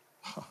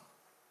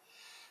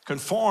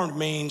 Conformed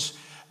means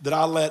that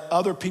I let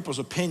other people's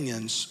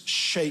opinions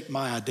shape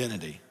my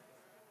identity.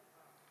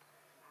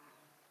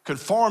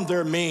 Conformed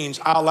there means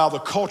I allow the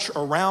culture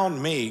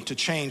around me to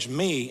change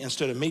me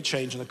instead of me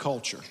changing the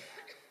culture.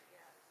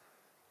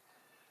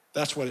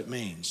 That's what it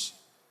means.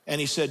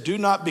 And he said, do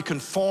not be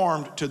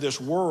conformed to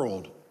this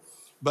world,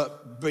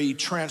 but be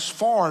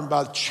transformed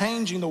by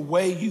changing the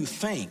way you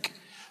think.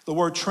 The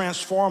word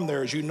transform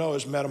there, as you know,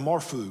 is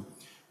metamorpho,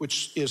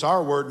 which is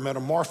our word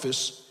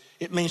metamorphosis.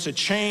 It means to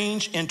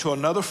change into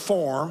another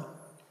form,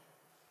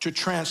 to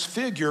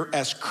transfigure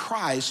as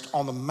Christ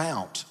on the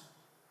mount.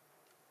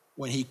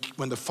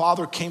 When the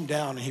Father came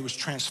down and he was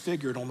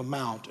transfigured on the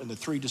mount and the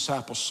 3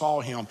 disciples saw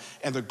him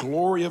and the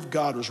glory of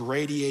God was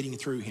radiating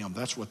through him.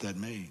 That's what that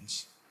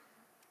means.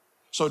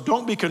 So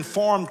don't be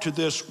conformed to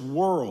this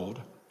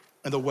world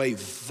and the way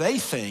they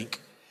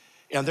think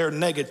and their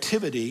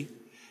negativity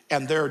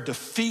and their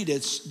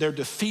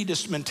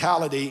defeatist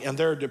mentality and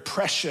their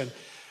depression.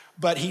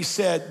 But he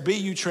said, be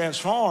you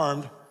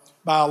transformed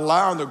by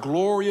allowing the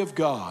glory of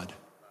God.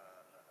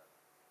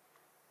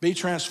 Be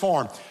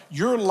transformed.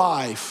 Your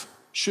life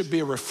should be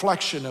a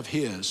reflection of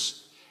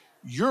his.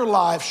 Your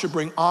life should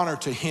bring honor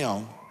to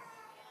him.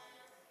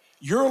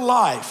 Your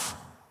life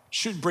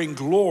should bring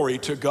glory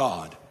to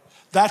God.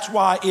 That's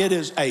why it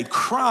is a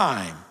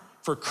crime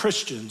for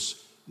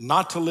Christians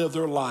not to live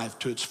their life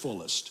to its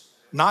fullest,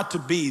 not to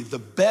be the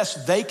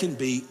best they can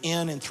be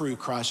in and through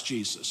Christ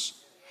Jesus.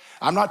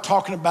 I'm not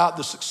talking about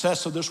the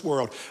success of this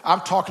world. I'm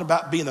talking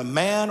about being the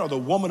man or the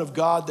woman of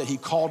God that he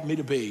called me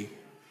to be.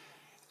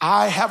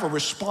 I have a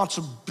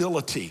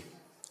responsibility.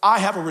 I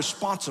have a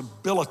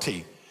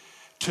responsibility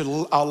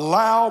to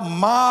allow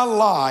my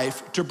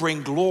life to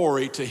bring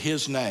glory to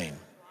his name.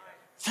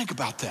 Think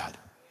about that.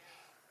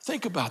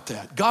 Think about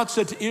that. God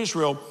said to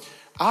Israel,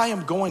 I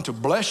am going to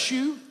bless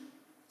you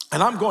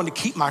and I'm going to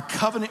keep my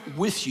covenant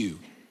with you.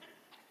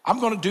 I'm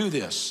going to do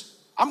this.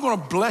 I'm going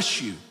to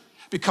bless you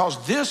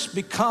because this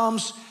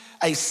becomes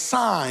a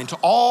sign to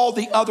all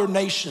the other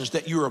nations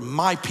that you are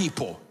my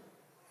people.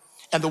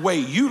 And the way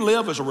you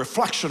live is a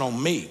reflection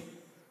on me.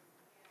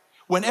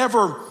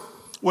 Whenever,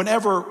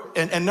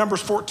 and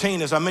Numbers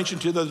 14, as I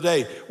mentioned to you the other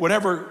day,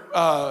 whenever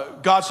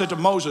God said to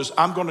Moses,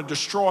 I'm going to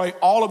destroy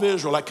all of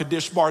Israel at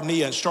Kadesh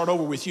Barnea and start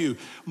over with you.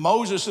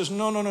 Moses says,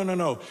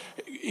 no.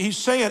 He's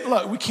saying,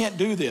 look, we can't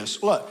do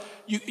this. Look,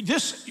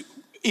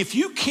 if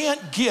you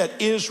can't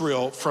get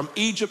Israel from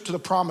Egypt to the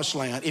promised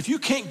land, if you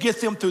can't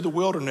get them through the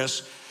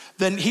wilderness,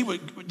 Moses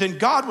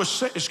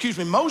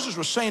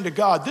was saying to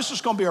God, this is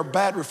going to be a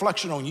bad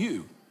reflection on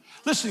you.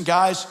 Listen,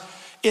 guys,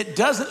 it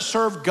doesn't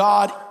serve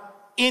God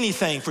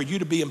anything for you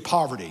to be in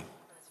poverty.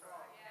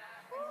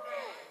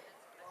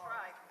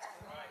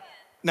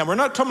 Now, we're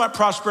not talking about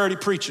prosperity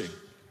preaching.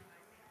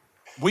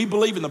 We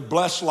believe in the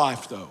blessed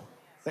life, though,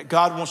 that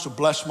God wants to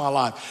bless my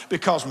life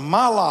because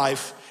my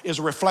life is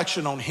a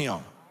reflection on him.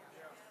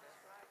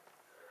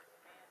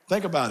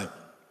 Think about it.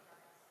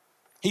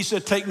 He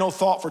said, take no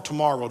thought for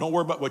tomorrow. Don't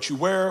worry about what you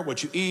wear,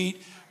 what you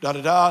eat,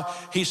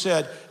 He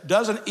said,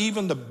 doesn't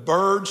even the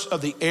birds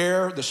of the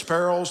air, the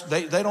sparrows,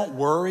 they don't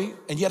worry,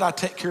 and yet I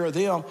take care of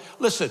them.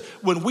 Listen,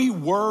 when we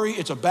worry,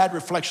 it's a bad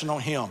reflection on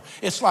him.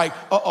 It's like,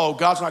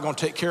 God's not going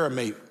to take care of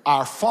me.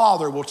 Our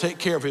Father will take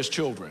care of his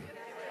children.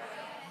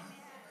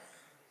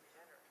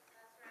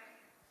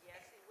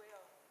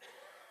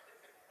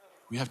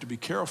 We have to be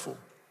careful.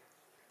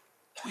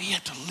 We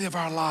have to live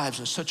our lives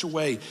in such a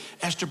way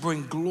as to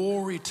bring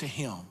glory to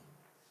him,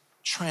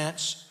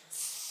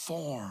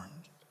 transformed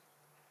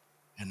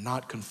and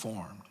not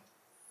conformed.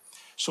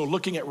 So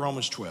looking at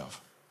Romans 12,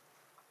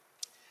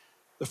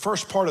 the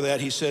first part of that,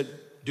 he said,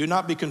 do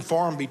not be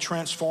conformed, be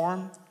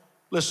transformed.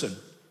 Listen,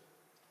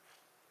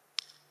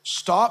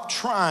 stop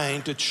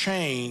trying to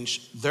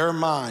change their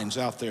minds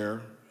out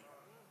there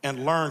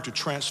and learn to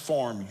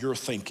transform your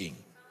thinking.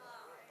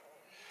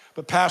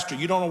 But Pastor,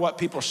 you don't know what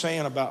people are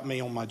saying about me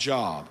on my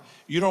job.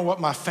 You don't know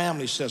what my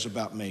family says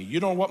about me.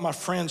 You don't know what my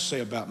friends say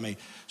about me.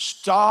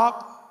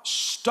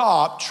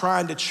 Stop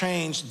trying to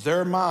change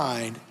their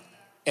mind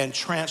and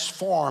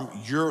transform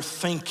your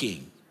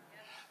thinking.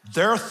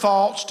 Their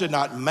thoughts did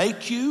not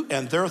make you,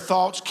 and their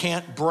thoughts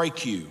can't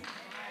break you.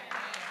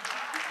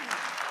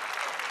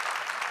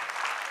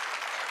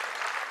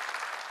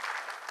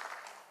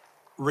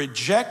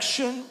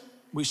 Rejection,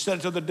 we said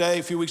it the other day,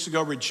 a few weeks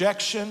ago,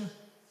 rejection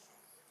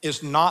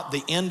is not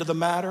the end of the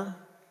matter.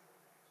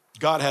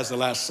 God has the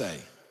last say.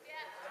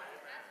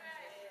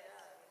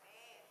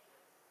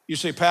 You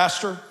say,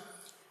 Pastor,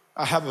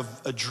 I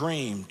have a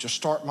dream to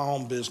start my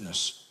own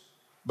business,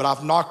 but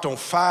I've knocked on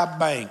 5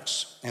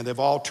 banks and they've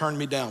all turned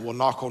me down. We'll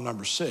knock on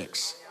number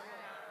 6.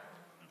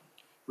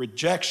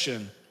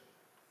 Rejection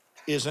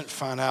isn't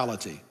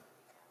finality.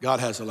 God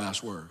has the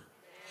last word.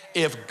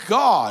 If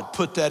God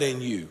put that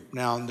in you,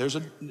 now there's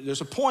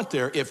a point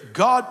there. If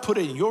God put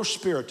it in your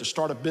spirit to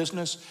start a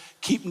business,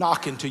 keep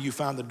knocking till you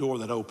find the door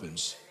that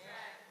opens.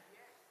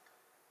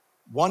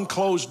 One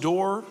closed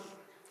door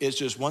is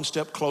just one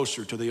step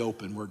closer to the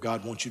open where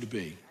God wants you to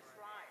be.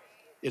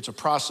 It's a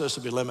process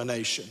of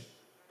elimination.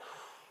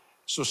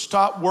 So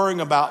stop worrying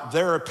about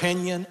their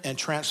opinion and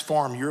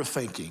transform your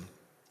thinking.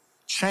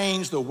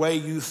 Change the way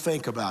you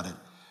think about it.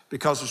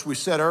 Because as we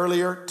said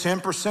earlier,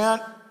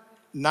 10%,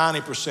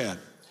 90%.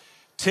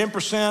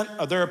 10%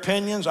 of their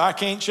opinions I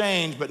can't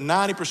change, but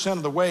 90%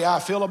 of the way I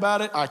feel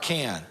about it, I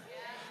can.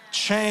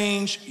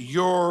 Change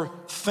your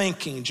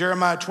thinking.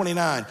 Jeremiah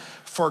 29,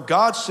 for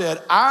God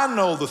said, I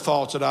know the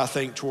thoughts that I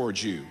think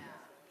towards you.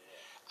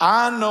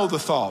 I know the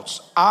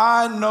thoughts.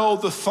 I know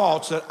the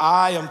thoughts that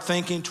I am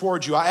thinking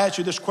towards you. I asked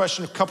you this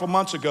question a couple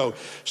months ago.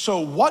 So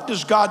what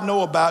does God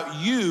know about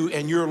you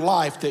and your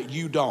life that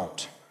you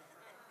don't?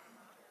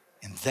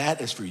 And that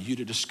is for you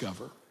to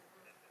discover.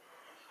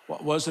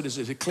 What was it? Is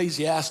it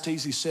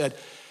Ecclesiastes? He said,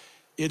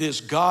 it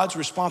is God's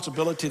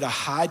responsibility to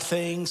hide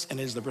things and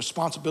it is the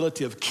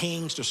responsibility of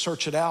kings to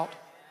search it out.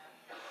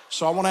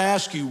 So I want to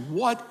ask you,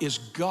 what is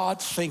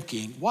God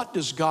thinking? What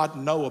does God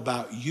know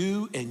about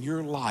you and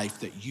your life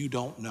that you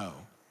don't know?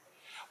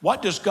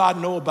 What does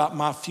God know about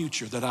my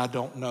future that I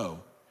don't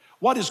know?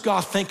 What is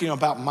God thinking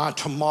about my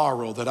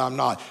tomorrow that I'm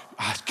not?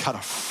 I've got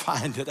to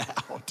find it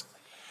out.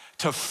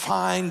 To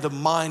find the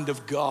mind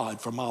of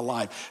God for my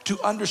life, to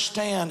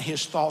understand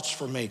his thoughts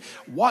for me.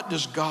 What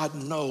does God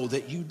know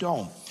that you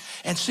don't?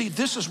 And see,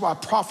 this is why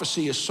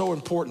prophecy is so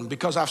important,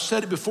 because I've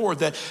said it before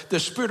that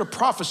the spirit of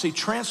prophecy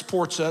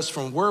transports us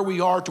from where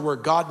we are to where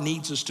God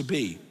needs us to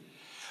be.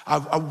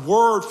 A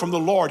word from the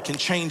Lord can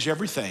change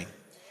everything.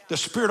 The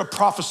spirit of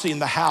prophecy in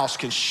the house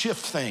can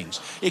shift things.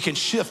 It can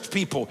shift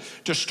people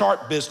to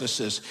start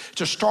businesses,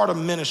 to start a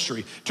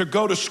ministry, to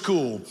go to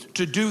school,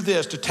 to do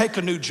this, to take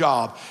a new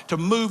job, to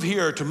move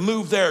here, to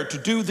move there, to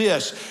do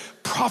this.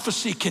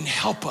 Prophecy can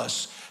help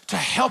us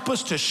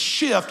to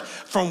shift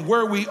from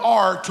where we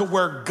are to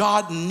where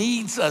God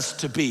needs us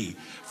to be.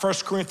 1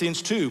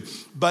 Corinthians 2,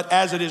 but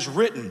as it is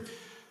written,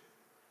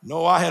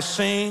 no eye has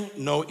seen,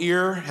 no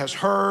ear has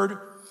heard,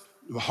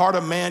 the heart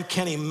of man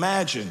can't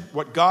imagine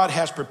what God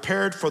has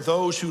prepared for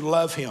those who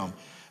love him.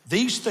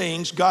 These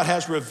things God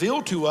has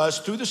revealed to us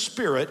through the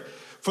Spirit,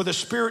 for the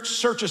Spirit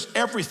searches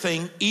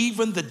everything,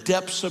 even the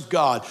depths of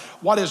God.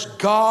 What is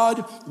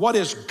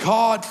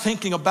God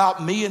thinking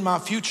about me and my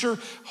future?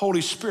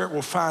 Holy Spirit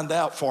will find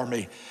out for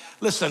me.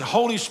 Listen,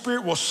 Holy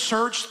Spirit will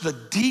search the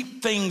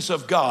deep things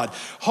of God.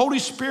 Holy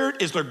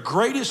Spirit is the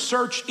greatest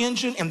search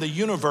engine in the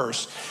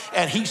universe,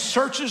 and he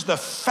searches the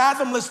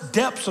fathomless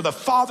depths of the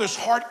Father's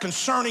heart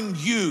concerning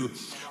you.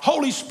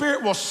 Holy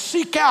Spirit will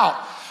seek out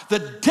the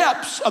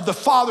depths of the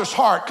Father's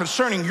heart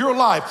concerning your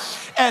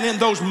life. And in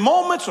those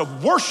moments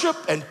of worship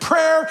and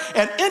prayer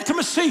and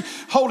intimacy,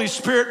 Holy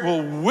Spirit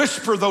will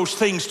whisper those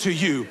things to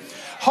you.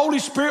 Holy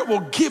Spirit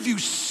will give you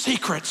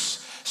secrets.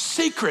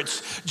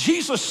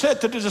 Jesus said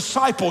to the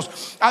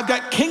disciples, I've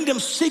got kingdom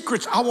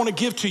secrets I want to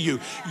give to you.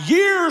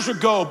 Years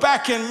ago,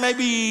 back in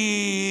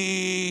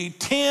maybe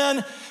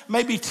 10,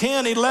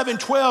 11,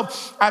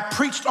 12, I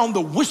preached on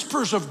the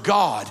whispers of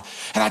God.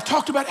 And I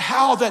talked about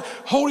how that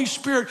Holy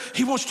Spirit,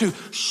 he wants to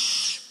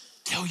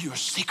tell you a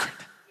secret.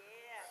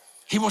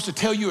 He wants to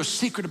tell you a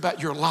secret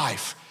about your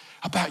life,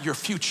 about your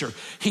future.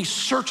 He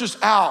searches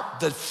out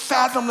the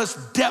fathomless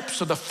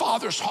depths of the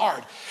Father's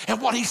heart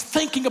and what he's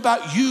thinking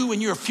about you and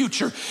your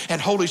future.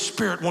 And Holy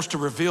Spirit wants to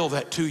reveal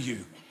that to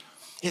you.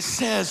 It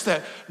says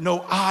that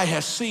no eye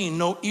has seen,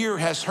 no ear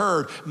has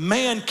heard.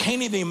 Man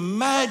can't even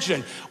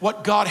imagine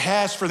what God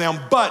has for them,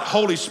 but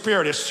Holy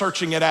Spirit is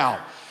searching it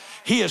out.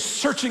 He is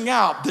searching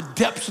out the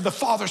depths of the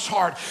Father's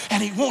heart,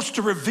 and he wants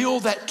to reveal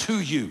that to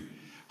you.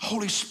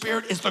 Holy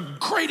Spirit is the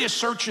greatest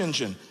search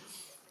engine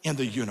in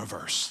the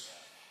universe.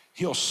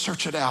 He'll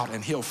search it out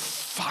and he'll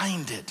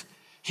find it.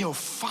 He'll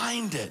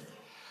find it.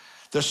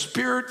 The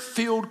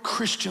Spirit-filled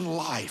Christian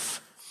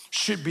life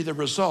should be the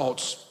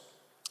results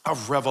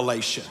of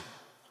revelation.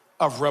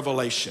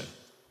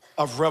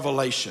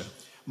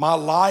 My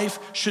life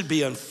should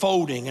be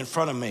unfolding in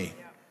front of me.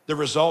 The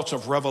results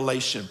of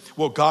revelation.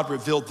 Well, God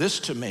revealed this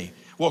to me.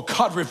 Well,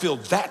 God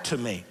revealed that to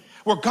me.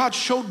 Well, God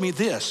showed me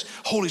this.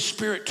 Holy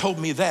Spirit told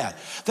me that.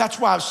 That's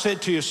why I've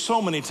said to you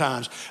so many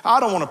times, I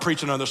don't want to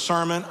preach another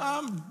sermon.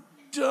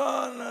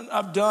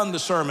 I've done the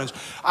sermons.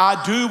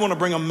 I do want to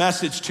bring a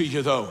message to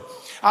you though.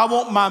 I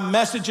want my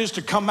messages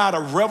to come out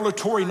of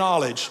revelatory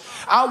knowledge.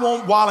 I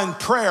want, while in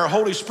prayer,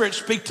 Holy Spirit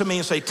speak to me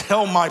and say,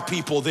 tell my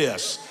people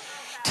this.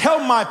 Tell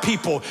my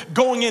people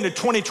going into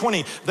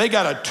 2020, they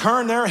got to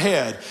turn their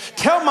head.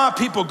 Tell my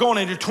people going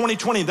into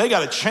 2020, they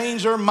got to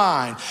change their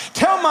mind.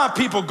 Tell my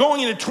people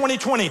going into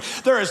 2020,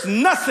 there is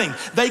nothing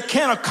they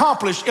can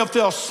accomplish if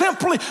they'll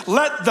simply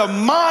let the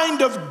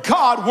mind of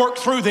God work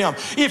through them.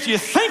 If you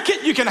think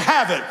it, you can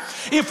have it.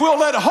 If we'll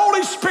let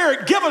Holy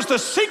Spirit give us the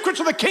secrets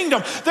of the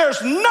kingdom,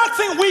 there's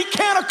nothing we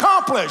can't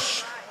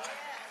accomplish.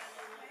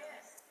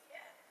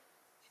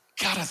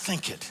 You gotta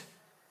think it.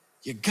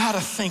 You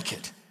gotta think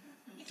it.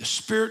 The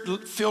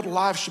Spirit-filled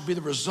life should be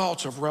the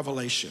results of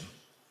revelation.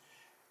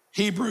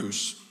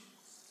 Hebrews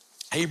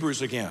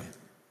again.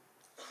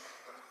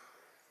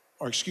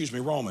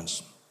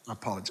 Romans. I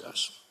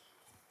apologize.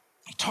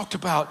 He talked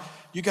about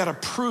you gotta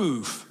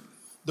prove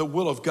the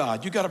will of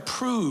God. You gotta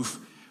prove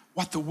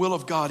what the will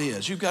of God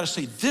is. You've gotta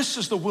say, this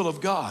is the will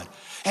of God.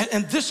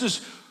 And this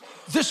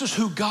is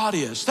who God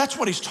is. That's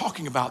what he's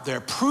talking about there,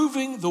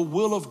 proving the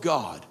will of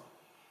God.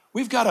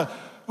 We've got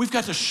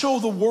to show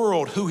the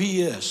world who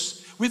he is.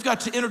 We've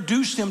got to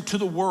introduce him to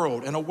the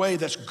world in a way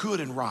that's good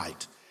and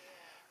right.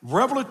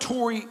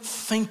 Revelatory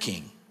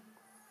thinking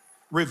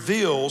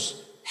reveals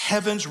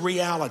heaven's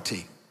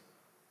reality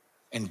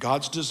and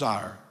God's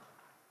desire,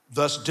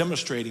 thus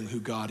demonstrating who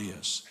God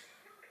is.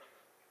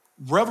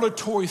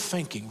 Revelatory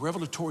thinking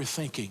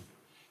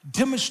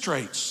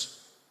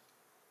demonstrates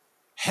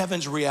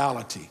heaven's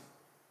reality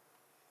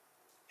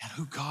and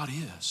who God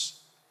is.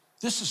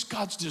 This is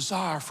God's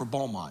desire for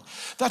Beaumont.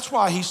 That's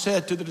why he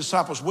said to the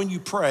disciples, when you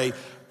pray,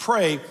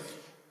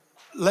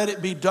 let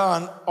it be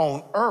done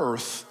on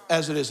earth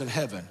as it is in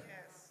heaven.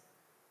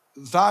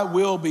 Thy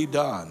will be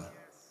done.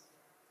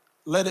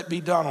 Let it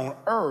be done on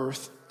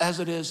earth as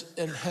it is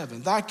in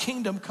heaven. Thy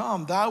kingdom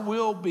come, thy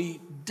will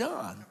be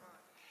done.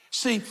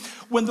 See,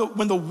 when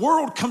the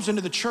world comes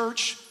into the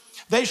church,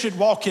 they should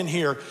walk in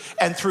here,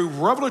 and through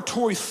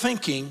revelatory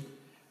thinking,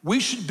 we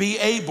should be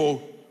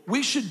able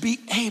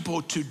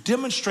to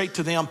demonstrate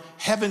to them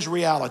heaven's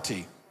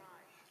reality.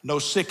 No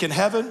sick in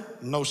heaven,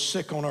 no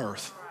sick on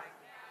earth.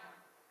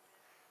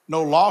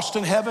 No lost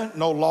in heaven,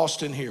 no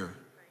lost in here.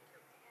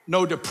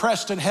 No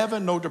depressed in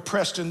heaven, no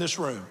depressed in this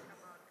room.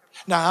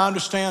 Now, I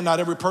understand not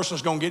every person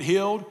is going to get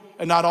healed,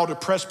 and not all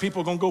depressed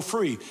people are going to go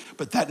free,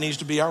 but that needs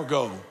to be our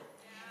goal.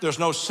 There's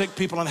no sick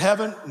people in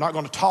heaven, I'm not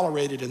going to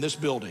tolerate it in this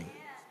building.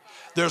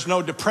 There's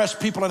no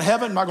depressed people in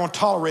heaven, I'm not going to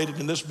tolerate it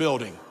in this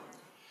building.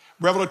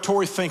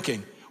 Revelatory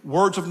thinking.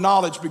 Words of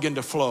knowledge begin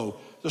to flow.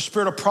 The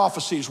spirit of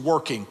prophecy is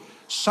working.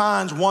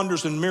 Signs,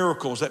 wonders, and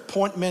miracles that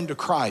point men to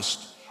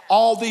Christ.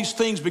 All these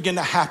things begin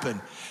to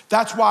happen.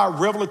 That's why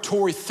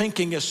revelatory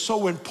thinking is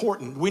so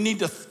important. We need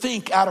to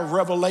think out of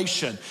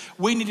revelation.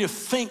 We need to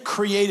think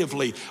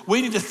creatively.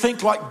 We need to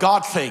think like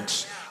God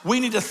thinks. We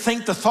need to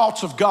think the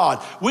thoughts of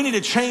God. We need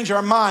to change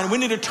our mind. We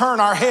need to turn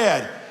our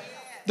head.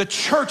 The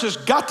church has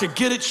got to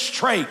get it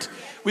straight.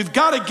 We've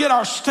got to get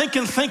our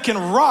stinking thinking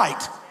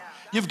right.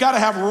 You've got to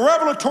have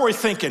revelatory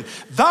thinking.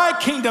 Thy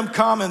kingdom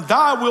come and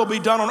thy will be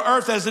done on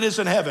earth as it is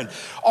in heaven.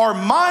 Are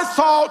my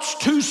thoughts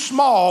too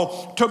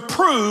small to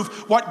prove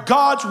what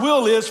God's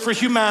will is for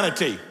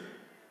humanity?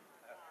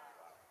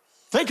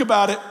 Think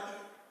about it.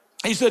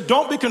 He said,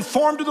 don't be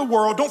conformed to the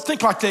world. Don't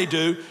think like they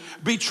do.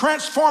 Be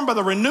transformed by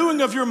the renewing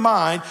of your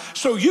mind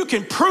so you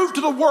can prove to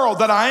the world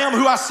that I am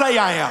who I say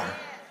I am.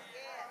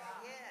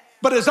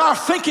 But is our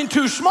thinking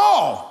too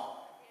small?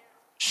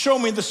 Show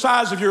me the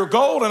size of your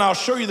gold and I'll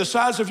show you the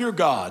size of your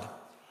God.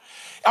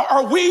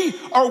 Are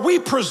we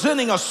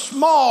presenting a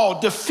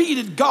small,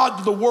 defeated God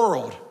to the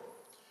world?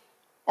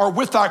 Or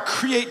with our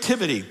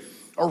creativity,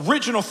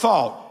 original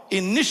thought,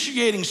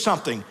 initiating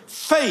something,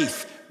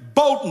 faith,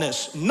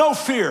 boldness, no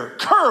fear,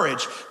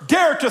 courage,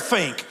 dare to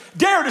think,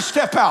 dare to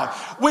step out.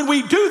 When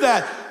we do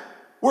that,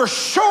 we're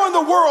showing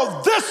the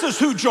world this is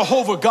who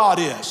Jehovah God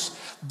is.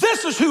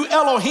 This is who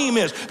Elohim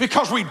is,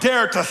 because we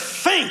dare to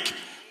think.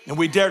 And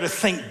we dare to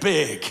think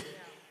big.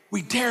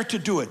 We dare to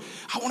do it.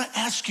 I want to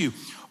ask you,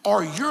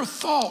 are your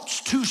thoughts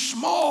too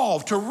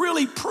small to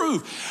really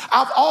prove?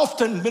 I've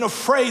often been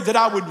afraid that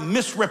I would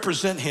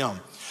misrepresent him,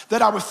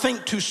 that I would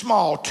think too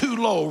small, too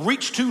low,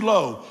 reach too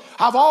low.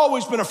 I've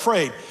always been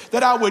afraid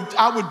that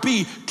I would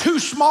be too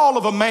small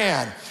of a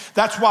man.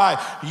 That's why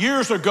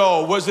years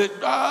ago, was it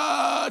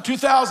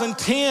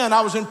 2010, I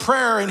was in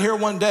prayer in here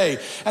one day,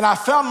 and I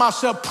found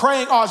myself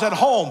praying. I was at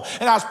home,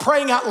 and I was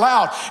praying out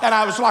loud, and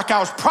I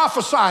was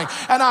prophesying,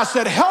 and I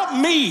said, help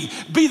me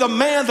be the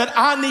man that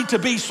I need to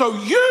be so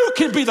you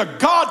can be the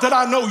God that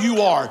I know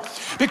you are.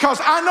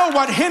 Because I know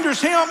what hinders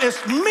him is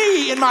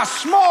me and my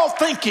small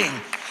thinking.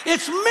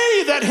 It's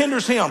me that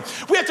hinders him.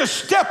 We have to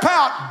step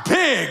out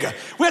big.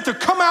 We have to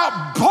come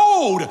out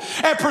bold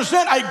and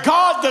present a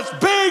God that's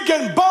big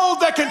and bold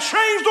that can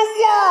change the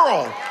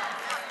world.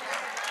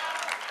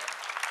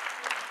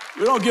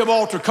 We don't give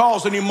altar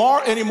calls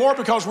anymore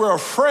because we're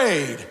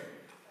afraid.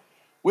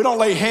 We don't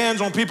lay hands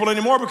on people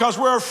anymore because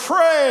we're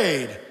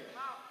afraid.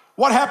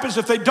 What happens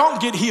if they don't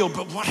get healed?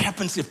 But what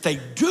happens if they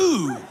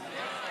do?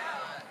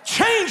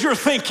 Change your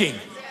thinking.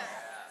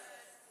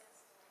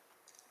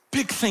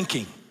 Big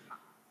thinking.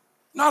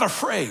 Not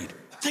afraid.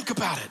 Think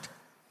about it.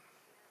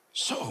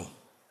 So,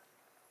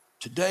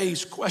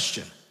 Today's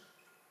question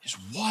is,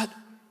 what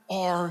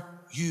are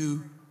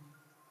you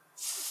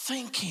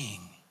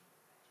thinking?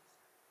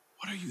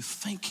 What are you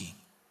thinking?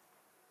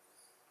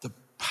 The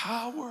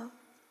power,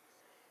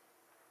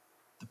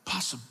 the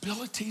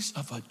possibilities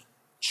of a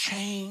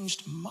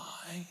changed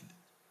mind.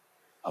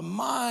 A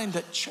mind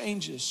that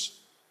changes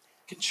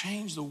can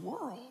change the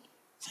world.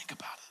 Think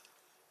about it.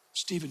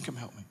 Stephen, come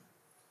help me.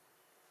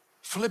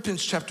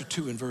 Philippians chapter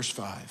 2 and verse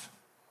 5.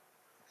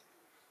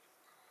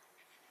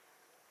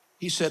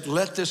 He said,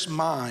 let this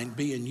mind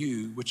be in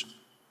you, which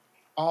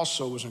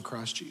also was in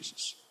Christ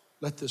Jesus.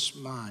 Let this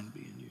mind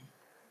be in you.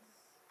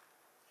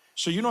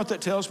 So you know what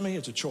that tells me?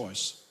 It's a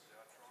choice.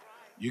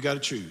 You got to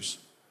choose.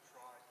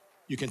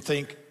 You can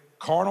think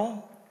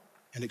carnal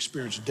and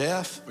experience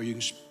death, or you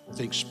can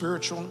think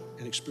spiritual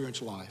and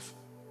experience life.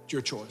 It's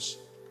your choice.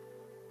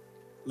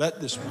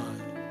 Let this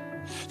mind.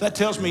 That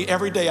tells me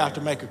every day I have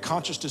to make a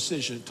conscious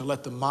decision to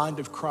let the mind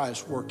of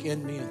Christ work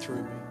in me and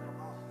through me.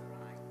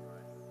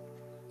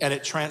 And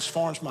it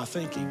transforms my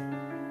thinking.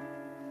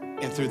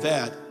 And through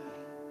that,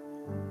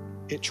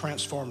 it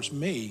transforms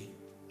me,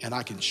 and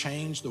I can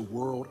change the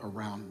world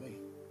around me.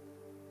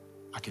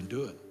 I can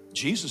do it.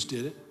 Jesus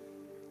did it.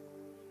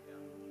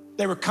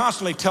 They were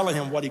constantly telling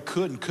him what he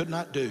could and could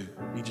not do.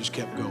 He just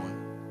kept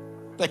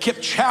going. They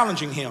kept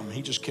challenging him.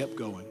 He just kept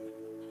going.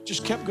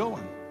 Just kept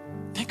going.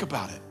 Think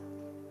about it.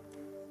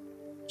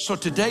 So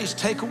today's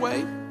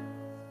takeaway,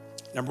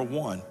 number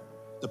one,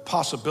 the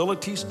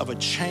possibilities of a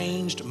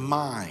changed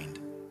mind.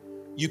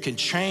 You can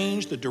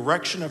change the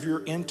direction of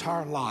your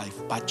entire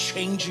life by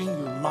changing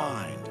your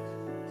mind.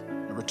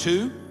 Number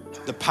two,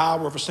 the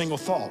power of a single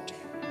thought.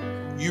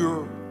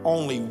 You're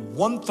only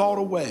one thought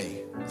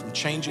away from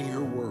changing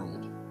your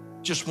world.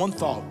 Just one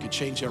thought could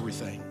change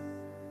everything.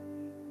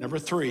 Number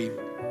three,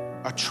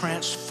 a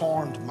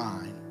transformed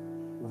mind.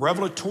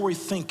 Revelatory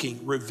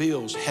thinking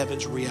reveals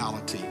heaven's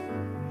reality.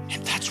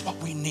 And that's what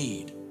we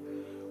need.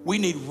 We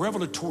need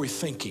revelatory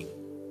thinking.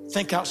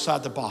 Think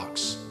outside the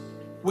box.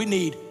 We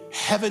need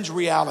heaven's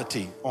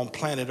reality on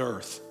planet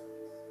Earth.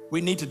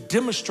 We need to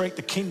demonstrate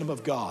the kingdom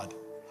of God.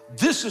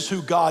 This is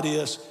who God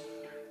is,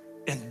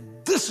 and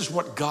this is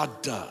what God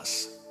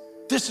does.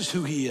 This is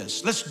who he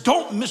is. Let's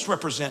don't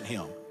misrepresent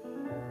him.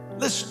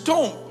 Let's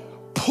don't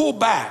pull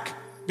back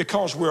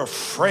because we're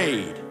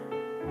afraid.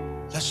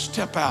 Let's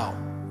step out,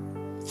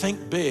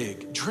 think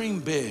big, dream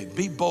big,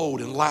 be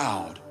bold and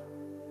loud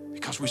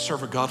because we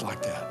serve a God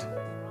like that.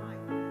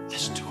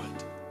 Let's do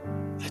it.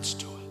 Let's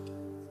do it.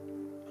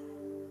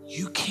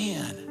 You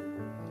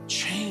can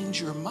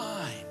change your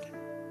mind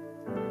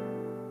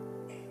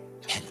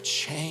and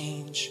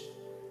change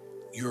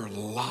your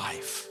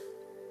life.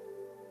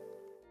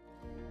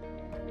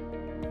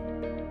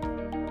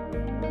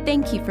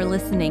 Thank you for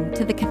listening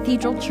to the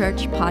Cathedral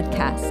Church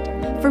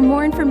podcast. For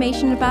more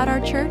information about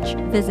our church,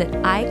 visit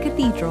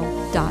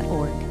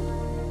icathedral.org.